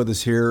line with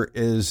us here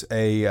is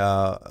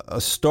a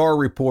star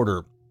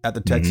reporter at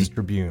the Texas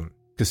Tribune,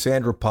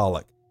 Cassandra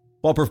Pollock.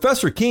 While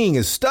Professor King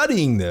is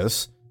studying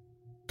this,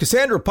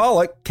 Cassandra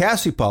Pollock,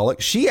 Cassie Pollock,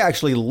 she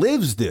actually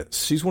lives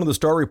this. She's one of the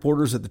star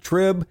reporters at the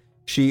Trib.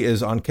 She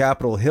is on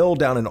Capitol Hill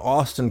down in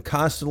Austin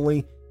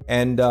constantly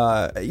and,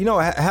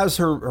 has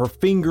her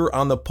finger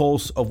on the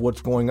pulse of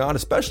what's going on,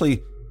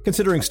 especially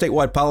considering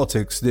statewide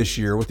politics this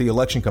year with the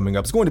election coming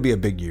up. It's going to be a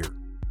big year.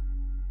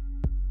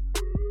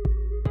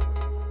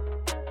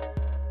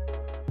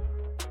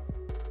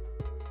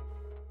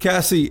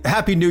 Cassie,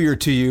 Happy New Year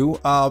to you.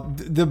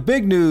 The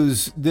big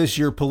news this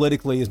year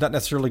politically is not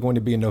necessarily going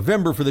to be in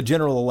November for the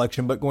general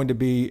election, but going to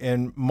be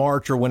in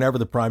March or whenever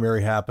the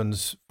primary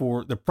happens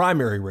for the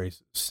primary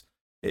races.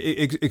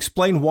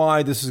 Explain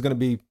why this is going to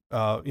be,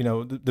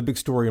 the big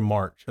story in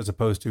March as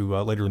opposed to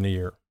later in the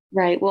year.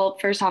 Right. Well,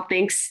 first off,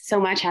 thanks so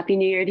much. Happy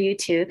New Year to you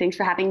too. Thanks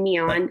for having me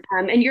on.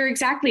 And you're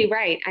exactly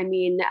right. I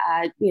mean,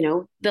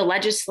 the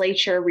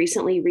legislature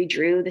recently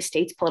redrew the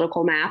state's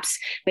political maps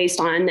based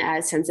on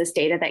census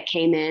data that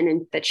came in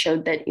and that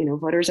showed that,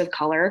 voters of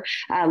color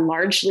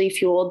largely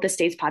fueled the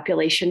state's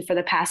population for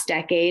the past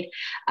decade.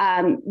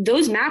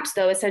 Those maps,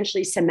 though,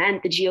 essentially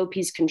cement the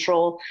GOP's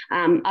control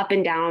up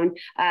and down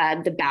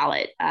the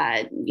ballot.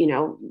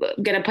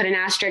 Going to put an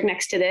asterisk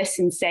next to this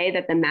and say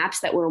that the maps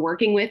that we're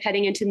working with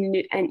heading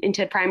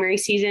into primary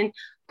season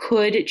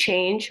could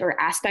change, or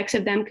aspects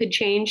of them could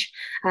change.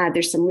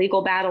 There's some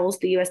legal battles.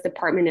 The U.S.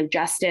 Department of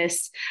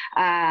Justice,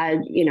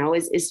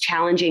 is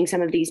challenging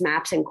some of these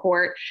maps in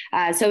court.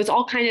 So it's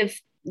all kind of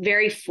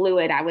very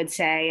fluid, I would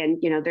say. And,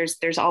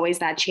 there's always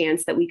that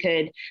chance that we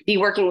could be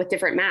working with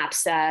different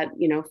maps,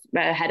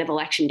 ahead of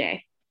Election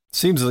Day.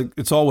 Seems like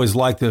it's always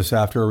like this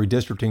after a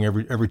redistricting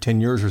every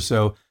 10 years or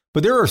so.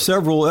 But there are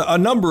a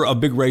number of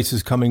big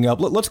races coming up.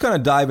 Let's kind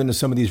of dive into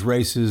some of these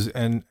races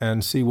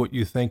and see what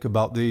you think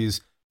about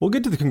these. We'll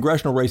get to the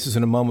congressional races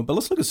in a moment, but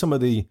let's look at some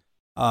of the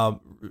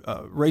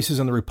races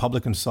on the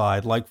Republican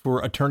side, like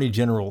for Attorney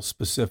General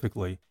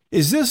specifically.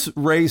 Is this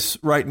race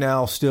right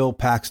now still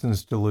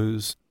Paxton's to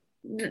lose?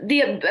 The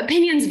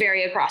opinions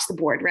vary across the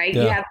board, right?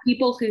 Yeah. You have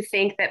people who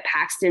think that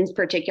Paxton's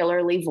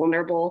particularly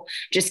vulnerable,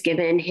 just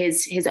given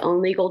his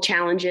own legal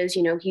challenges.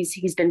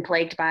 He's been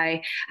plagued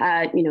by,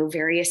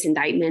 various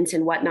indictments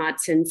and whatnot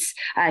since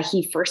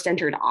he first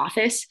entered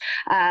office.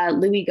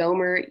 Louis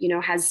Gohmert,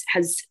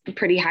 has a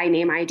pretty high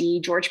name ID.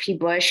 George P.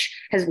 Bush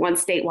has won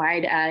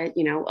statewide,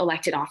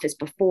 elected office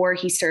before.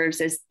 He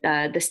serves as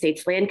the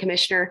state's land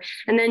commissioner.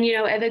 And then,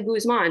 Eva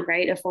Guzman,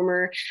 right? A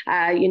former,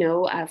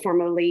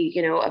 formerly,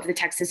 of the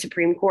Texas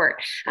Supreme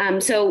Court.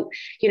 So,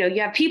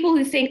 you have people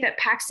who think that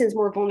Paxton's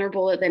more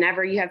vulnerable than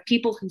ever. You have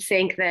people who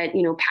think that,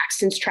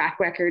 Paxton's track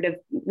record of,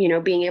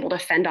 being able to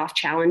fend off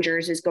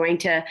challengers is going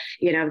to,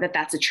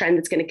 that's a trend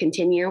that's going to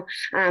continue.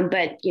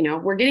 But,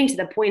 we're getting to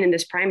the point in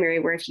this primary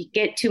where if you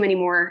get too many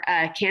more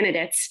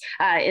candidates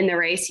in the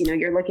race,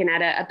 you're looking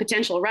at a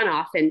potential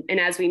runoff. And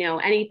as we know,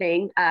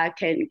 anything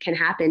can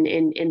happen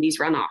in these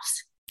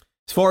runoffs.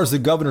 As far as the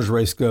governor's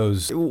race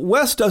goes,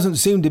 West doesn't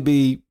seem to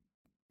be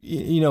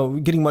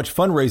getting much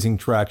fundraising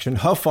traction.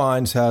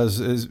 Huffines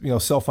is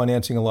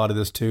self-financing a lot of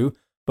this too,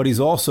 but he's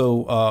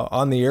also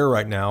on the air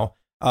right now.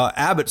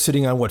 Abbott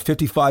sitting on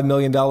 $55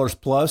 million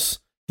plus.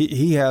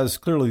 He has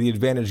clearly the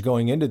advantage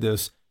going into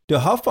this. Do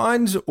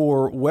Huffines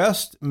or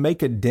West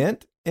make a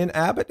dent in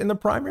Abbott in the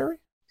primary?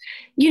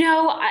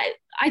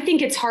 I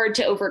think it's hard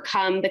to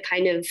overcome the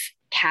kind of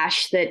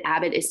cash that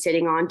Abbott is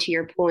sitting on, to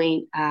your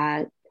point.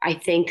 I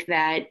think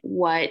that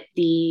what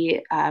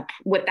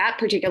that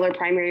particular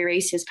primary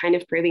race is kind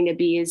of proving to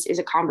be is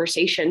a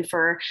conversation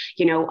for,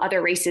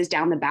 other races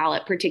down the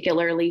ballot,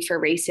 particularly for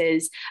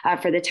races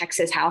for the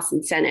Texas House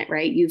and Senate,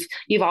 right?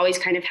 You've always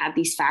kind of had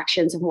these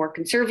factions of more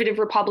conservative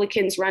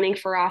Republicans running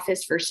for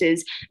office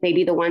versus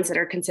maybe the ones that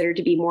are considered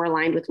to be more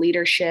aligned with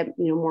leadership,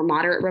 more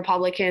moderate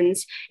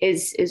Republicans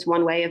is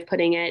one way of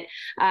putting it.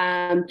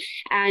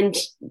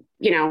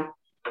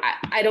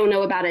 I don't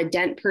know about a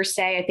dent per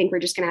se. I think we're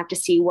just going to have to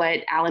see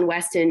what Allen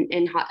West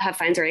and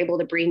Huffines are able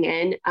to bring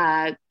in,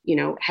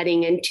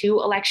 heading into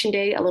Election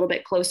Day a little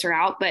bit closer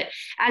out. But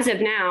as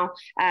of now,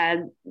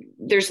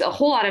 there's a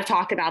whole lot of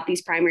talk about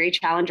these primary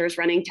challengers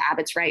running to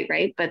Abbott's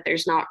right? But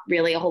there's not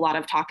really a whole lot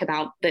of talk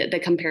about the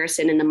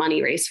comparison in the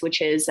money race,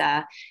 which is,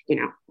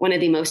 one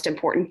of the most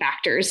important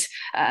factors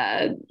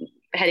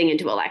heading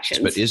into elections.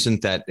 But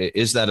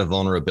is that a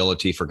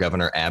vulnerability for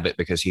Governor Abbott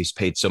because he's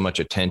paid so much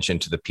attention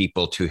to the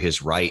people to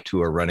his right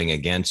who are running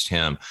against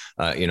him?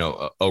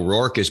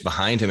 O'Rourke is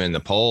behind him in the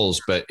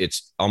polls, but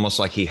it's almost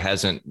like he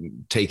hasn't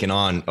taken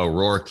on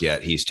O'Rourke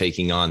yet. He's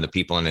taking on the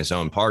people in his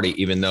own party,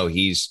 even though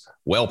he's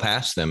well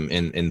past them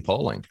in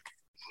polling.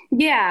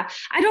 Yeah,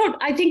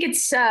 I think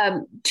it's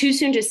too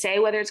soon to say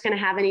whether it's going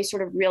to have any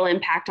sort of real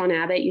impact on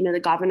Abbott. The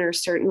governor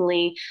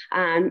certainly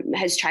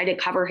has tried to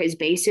cover his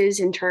bases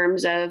in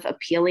terms of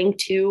appealing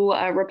to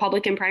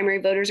Republican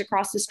primary voters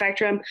across the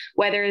spectrum.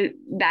 Whether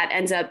that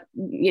ends up,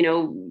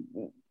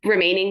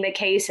 remaining the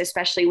case,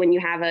 especially when you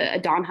have a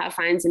Don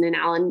Huffines and an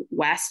Alan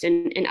West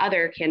and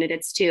other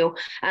candidates too,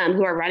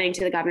 who are running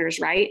to the governor's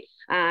right.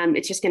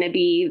 It's just going to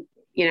be,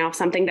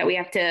 something that we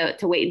have to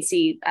wait and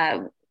see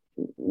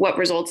what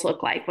results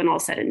look like when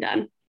all's said and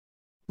done.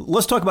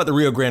 Let's talk about the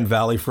Rio Grande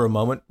Valley for a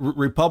moment.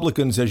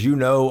 Republicans, as you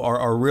know,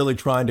 are really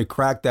trying to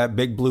crack that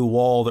big blue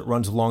wall that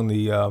runs along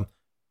the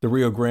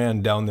Rio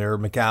Grande down there,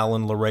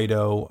 McAllen,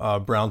 Laredo,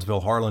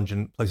 Brownsville,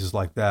 Harlingen, places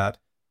like that.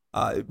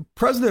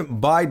 President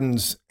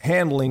Biden's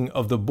handling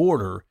of the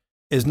border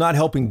is not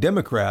helping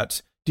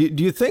Democrats. Do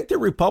you think that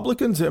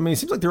Republicans, it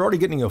seems like they're already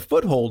getting a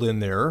foothold in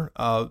there.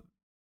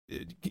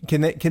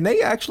 Can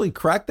they actually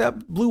crack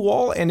that blue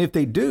wall? And if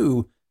they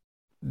do,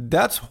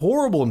 that's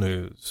horrible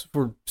news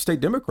for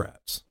state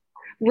Democrats.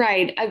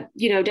 Right.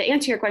 To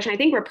answer your question, I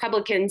think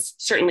Republicans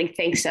certainly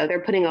think so.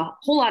 They're putting a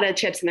whole lot of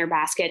chips in their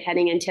basket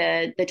heading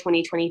into the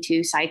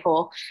 2022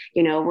 cycle.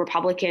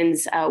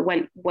 Republicans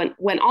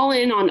went all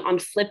in on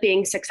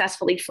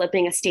successfully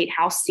flipping a state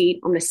house seat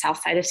on the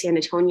south side of San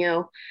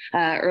Antonio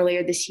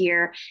earlier this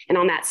year. And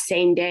on that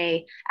same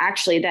day,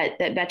 actually, that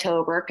Beto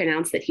O'Rourke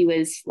announced that he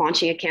was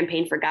launching a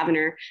campaign for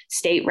governor.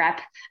 State Rep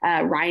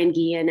Ryan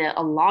Guillen,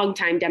 a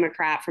longtime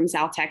Democrat from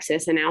South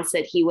Texas, announced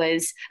that he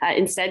was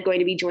instead going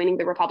to be joining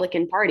the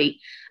Republican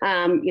Party.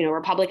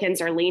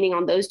 Republicans are leaning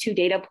on those two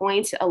data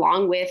points,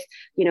 along with,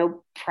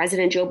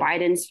 President Joe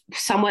Biden's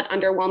somewhat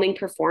underwhelming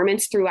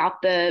performance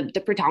throughout the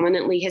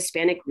predominantly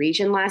Hispanic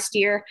region last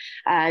year.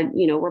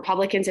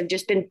 Republicans have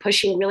just been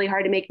pushing really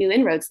hard to make new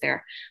inroads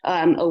there.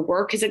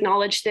 O'Rourke has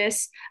acknowledged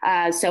this.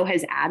 So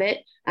has Abbott,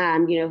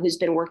 who's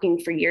been working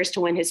for years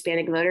to win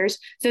Hispanic voters.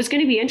 So it's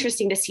going to be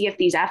interesting to see if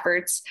these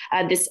efforts,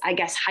 this, I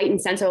guess,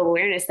 heightened sense of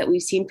awareness that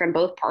we've seen from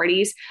both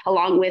parties,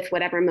 along with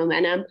whatever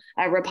momentum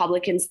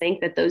Republicans think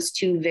that those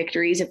two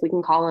victories, if we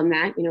can call them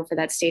that, for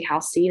that state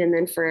house seat, and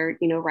then for,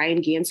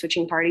 Ryan Guillen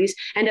switching parties,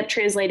 end up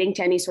translating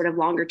to any sort of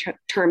longer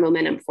term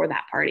momentum for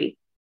that party.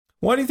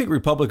 Why do you think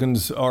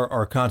Republicans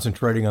are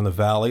concentrating on the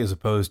Valley as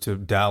opposed to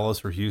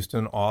Dallas or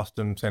Houston,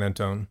 Austin, San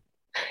Antonio?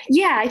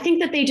 Yeah, I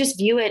think that they just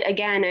view it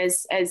again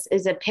as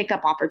a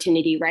pickup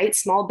opportunity, right?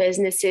 Small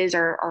businesses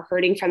are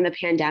hurting from the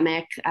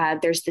pandemic.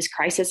 There's this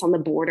crisis on the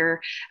border.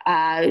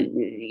 I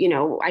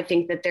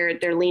think that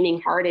they're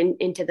leaning hard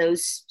into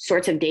those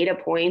sorts of data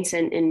points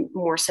and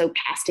more so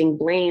casting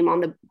blame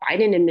on the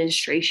Biden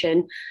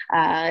administration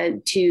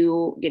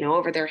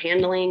over their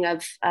handling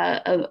of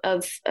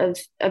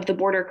the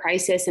border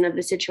crisis and of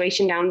the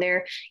situation down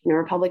there.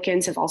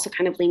 Republicans have also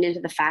kind of leaned into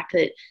the fact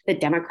that the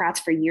Democrats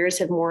for years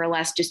have more or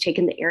less just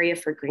taken the area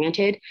for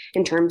granted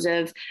in terms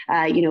of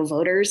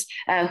voters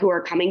who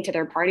are coming to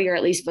their party or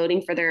at least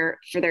voting for their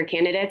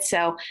candidates.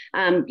 So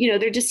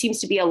there just seems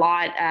to be a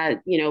lot of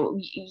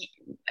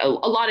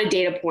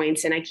data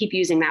points, and I keep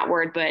using that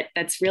word, but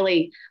that's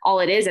really all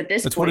it is at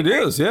this point. That's what it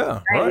is.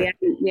 Yeah. Right.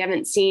 We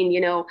haven't seen,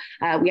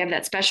 we have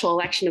that special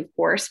election, of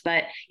course,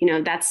 but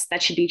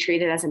that should be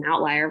treated as an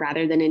outlier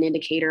rather than an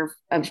indicator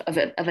of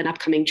an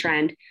upcoming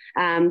trend.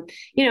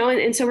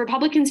 And so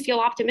Republicans feel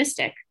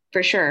optimistic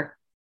for sure.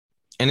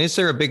 And is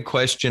there a big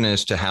question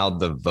as to how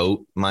the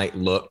vote might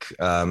look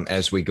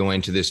as we go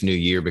into this new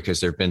year? Because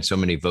there have been so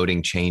many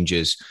voting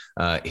changes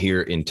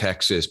here in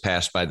Texas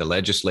passed by the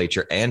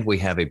legislature, and we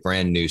have a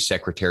brand new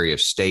Secretary of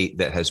State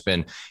that has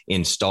been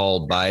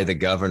installed by the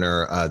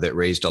governor that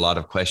raised a lot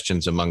of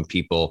questions among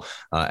people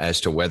as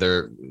to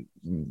whether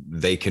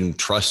they can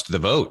trust the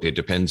vote. It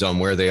depends on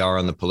where they are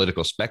on the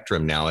political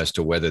spectrum now as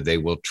to whether they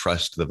will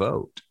trust the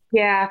vote.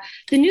 Yeah,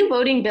 the new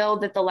voting bill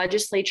that the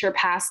legislature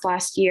passed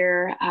last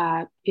year,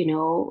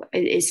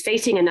 is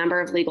facing a number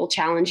of legal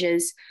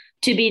challenges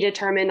to be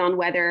determined on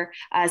whether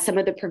some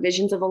of the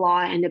provisions of the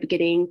law end up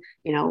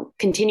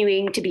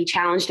continuing to be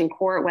challenged in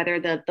court, whether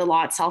the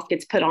law itself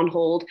gets put on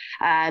hold.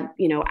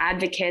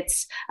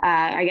 Advocates,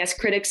 I guess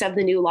critics of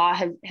the new law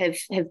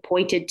have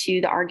pointed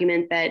to the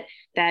argument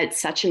that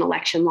such an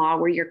election law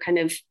where you're kind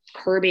of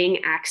curbing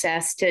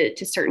access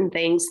to certain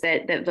things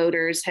that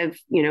voters have,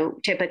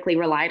 typically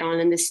relied on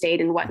in the state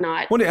and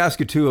whatnot. I want to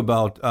ask you too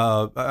about,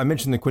 I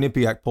mentioned the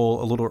Quinnipiac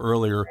poll a little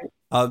earlier.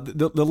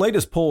 The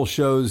latest poll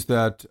shows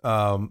that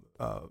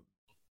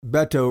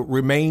Beto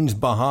remains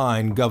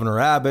behind Governor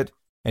Abbott,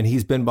 and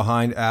he's been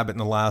behind Abbott in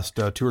the last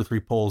 2 or 3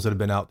 polls that have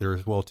been out there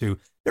as well too.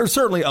 There's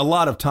certainly a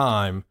lot of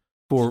time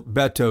for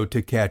Beto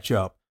to catch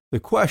up. The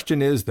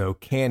question is, though,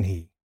 can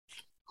he?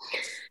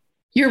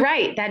 You're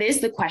right. That is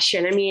the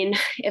question. I mean,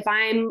 if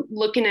I'm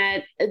looking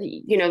at,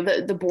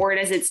 the board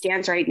as it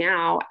stands right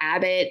now,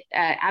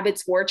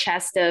 Abbott's war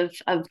chest of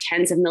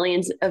tens of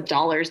millions of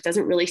dollars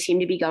doesn't really seem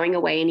to be going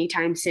away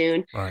anytime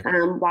soon. Right.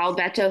 While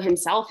Beto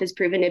himself has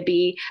proven to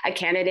be a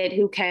candidate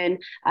who can,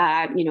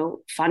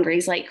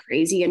 fundraise like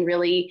crazy and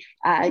really,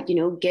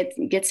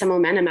 get some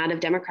momentum out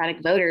of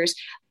Democratic voters.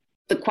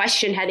 the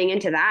question heading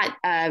into that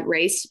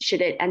race,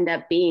 should it end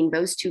up being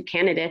those two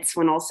candidates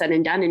when all said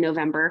and done in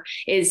November,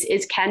 is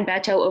can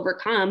Beto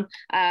overcome,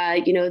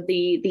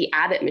 the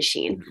Abbott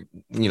machine?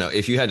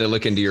 If you had to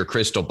look into your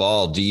crystal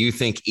ball, do you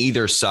think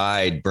either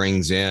side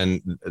brings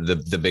in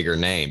the bigger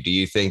name? Do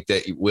you think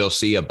that we'll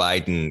see a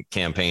Biden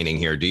campaigning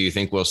here? Do you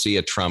think we'll see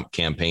a Trump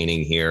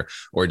campaigning here?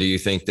 Or do you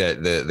think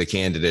that the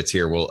candidates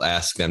here will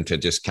ask them to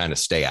just kind of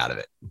stay out of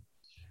it?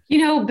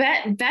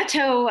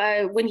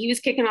 Beto, when he was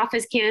kicking off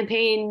his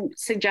campaign,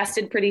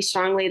 suggested pretty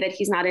strongly that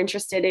he's not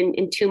interested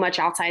in too much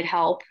outside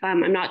help.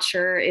 I'm not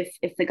sure if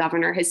the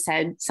governor has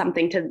said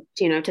something to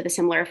the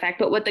similar effect.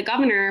 But what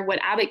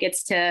Abbott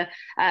gets to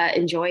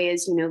enjoy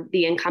is,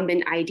 the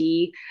incumbent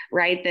ID,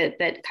 right?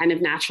 That kind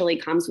of naturally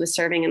comes with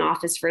serving in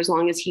office for as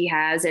long as he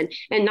has, and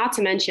not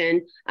to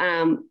mention,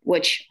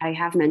 which I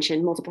have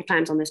mentioned multiple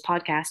times on this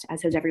podcast,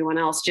 as has everyone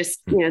else, just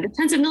the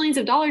tens of millions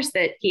of dollars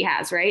that he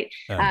has, right?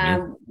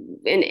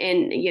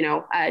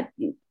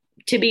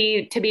 To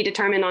be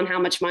determined on how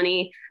much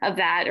money of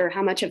that, or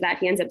how much of that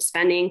he ends up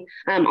spending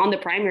on the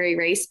primary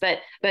race. But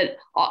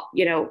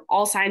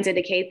all signs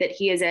indicate that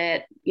he is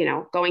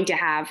going to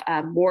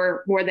have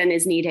more than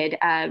is needed,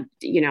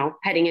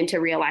 heading into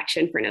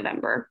re-election for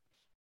November.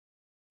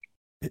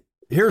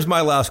 Here's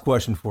my last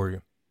question for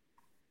you.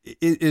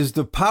 Is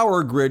the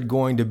power grid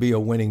going to be a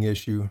winning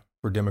issue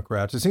for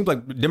Democrats? It seems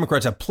like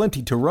Democrats have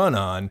plenty to run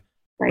on.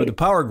 Right. But the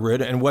power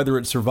grid, and whether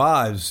it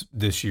survives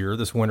this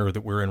winter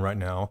that we're in right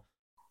now,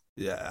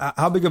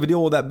 how big of a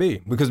deal will that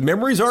be? Because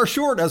memories are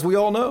short, as we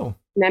all know.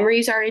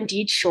 Memories are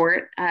indeed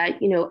short.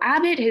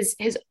 Abbott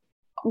has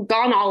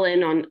gone all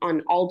in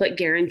on all but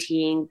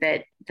guaranteeing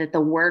that the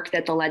work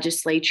that the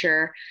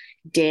legislature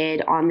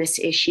did on this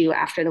issue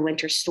after the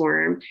winter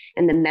storm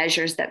and the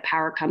measures that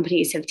power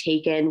companies have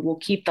taken will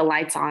keep the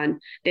lights on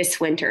this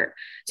winter.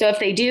 So if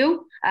they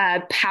do,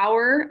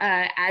 power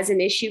as an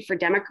issue for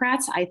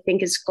Democrats, I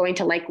think, is going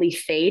to likely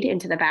fade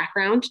into the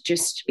background,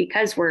 just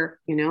because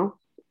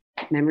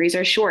memories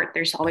are short.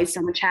 There's always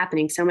so much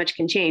happening, so much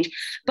can change.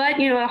 But,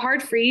 a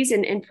hard freeze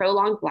and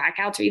prolonged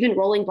blackouts, or even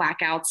rolling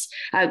blackouts,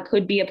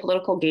 could be a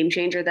political game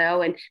changer,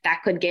 though. And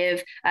that could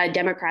give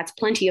Democrats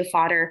plenty of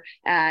fodder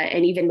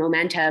and even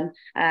momentum,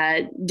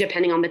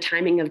 depending on the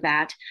timing of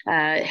that,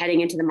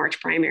 heading into the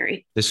March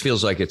primary. This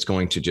feels like it's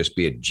going to just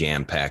be a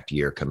jam-packed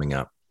year coming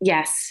up.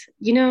 Yes.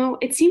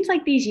 It seems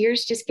like these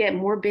years just get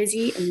more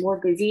busy and more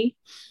busy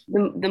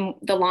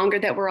the longer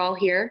that we're all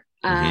here.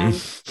 I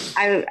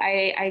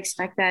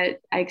expect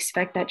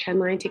that trend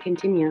line to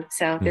continue.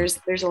 So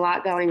there's a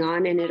lot going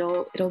on, and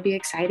it'll be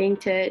exciting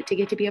to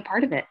get to be a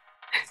part of it.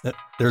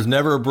 There's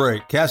never a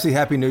break. Cassie,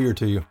 Happy New Year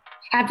to you.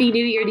 Happy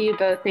New Year to you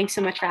both. Thanks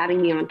so much for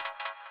having me on.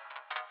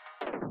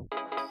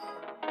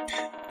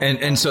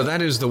 And so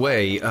that is the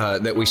way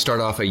that we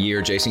start off a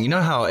year, Jason. You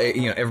know how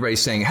everybody's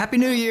saying Happy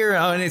New Year,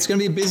 and it's going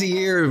to be a busy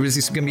year.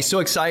 It's going to be so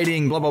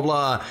exciting, blah, blah,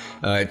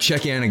 blah.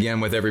 Check in again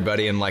with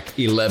everybody in like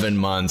 11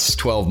 months,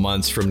 12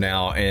 months from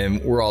now,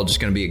 and we're all just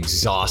going to be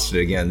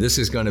exhausted again. This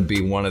is going to be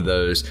one of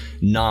those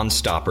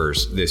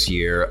non-stoppers this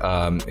year.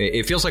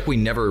 It feels like we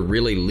never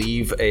really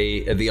leave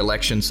the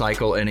election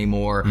cycle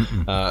anymore,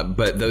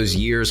 but those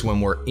years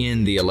when we're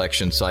in the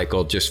election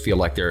cycle just feel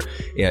like they're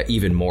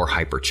even more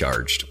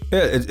hypercharged.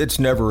 Yeah, it's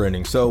never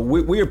ending. So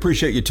we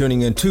appreciate you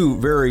tuning in. Two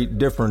very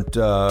different,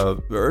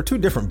 or two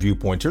different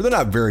viewpoints here. They're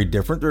not very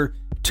different. They're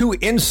two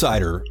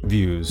insider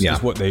views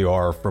is what they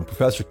are, from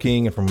Professor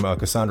King and from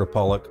Cassandra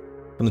Pollock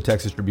from the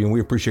Texas Tribune.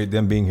 We appreciate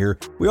them being here.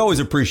 We always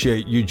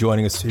appreciate you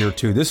joining us here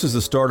too. This is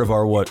the start of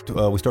our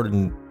we started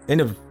in end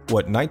of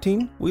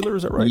 19 Wheeler,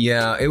 is that right?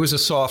 Yeah, it was a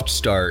soft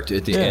start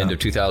at the end of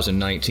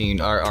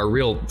 2019. Our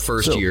real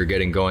first year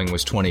getting going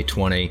was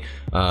 2020.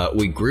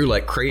 We grew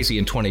like crazy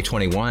in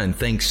 2021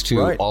 thanks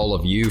to all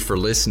of you for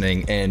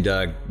listening.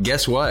 And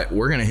guess what?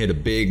 We're going to hit a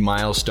big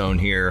milestone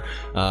here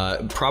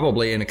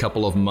probably in a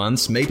couple of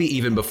months, maybe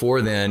even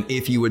before then.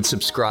 If you would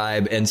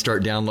subscribe and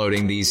start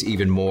downloading these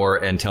even more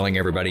and telling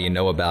everybody you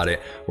know about it,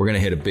 we're going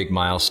to hit a big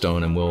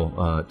milestone, and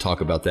we'll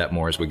talk about that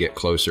more as we get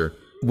closer.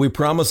 We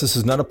promise this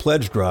is not a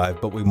pledge drive,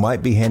 but we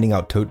might be handing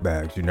out tote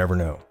bags. You never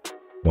know.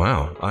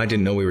 Wow. I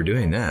didn't know we were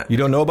doing that. You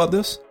don't know about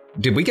this?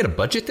 Did we get a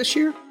budget this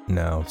year?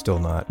 No, still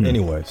not.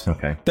 Anyways.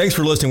 Okay. Thanks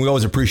for listening. We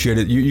always appreciate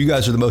it. You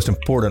guys are the most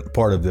important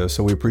part of this,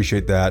 so we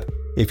appreciate that.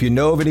 If you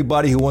know of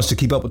anybody who wants to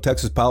keep up with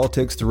Texas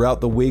politics throughout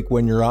the week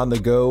when you're on the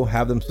go,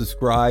 have them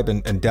subscribe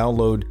and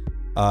download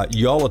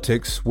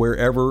Y'all-itics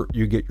wherever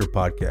you get your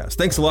podcast.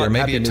 Thanks a lot. There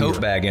may be a tote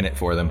bag in it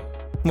for them.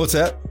 What's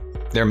that?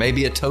 There may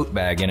be a tote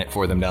bag in it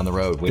for them down the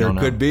road. We don't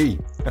know. There could be.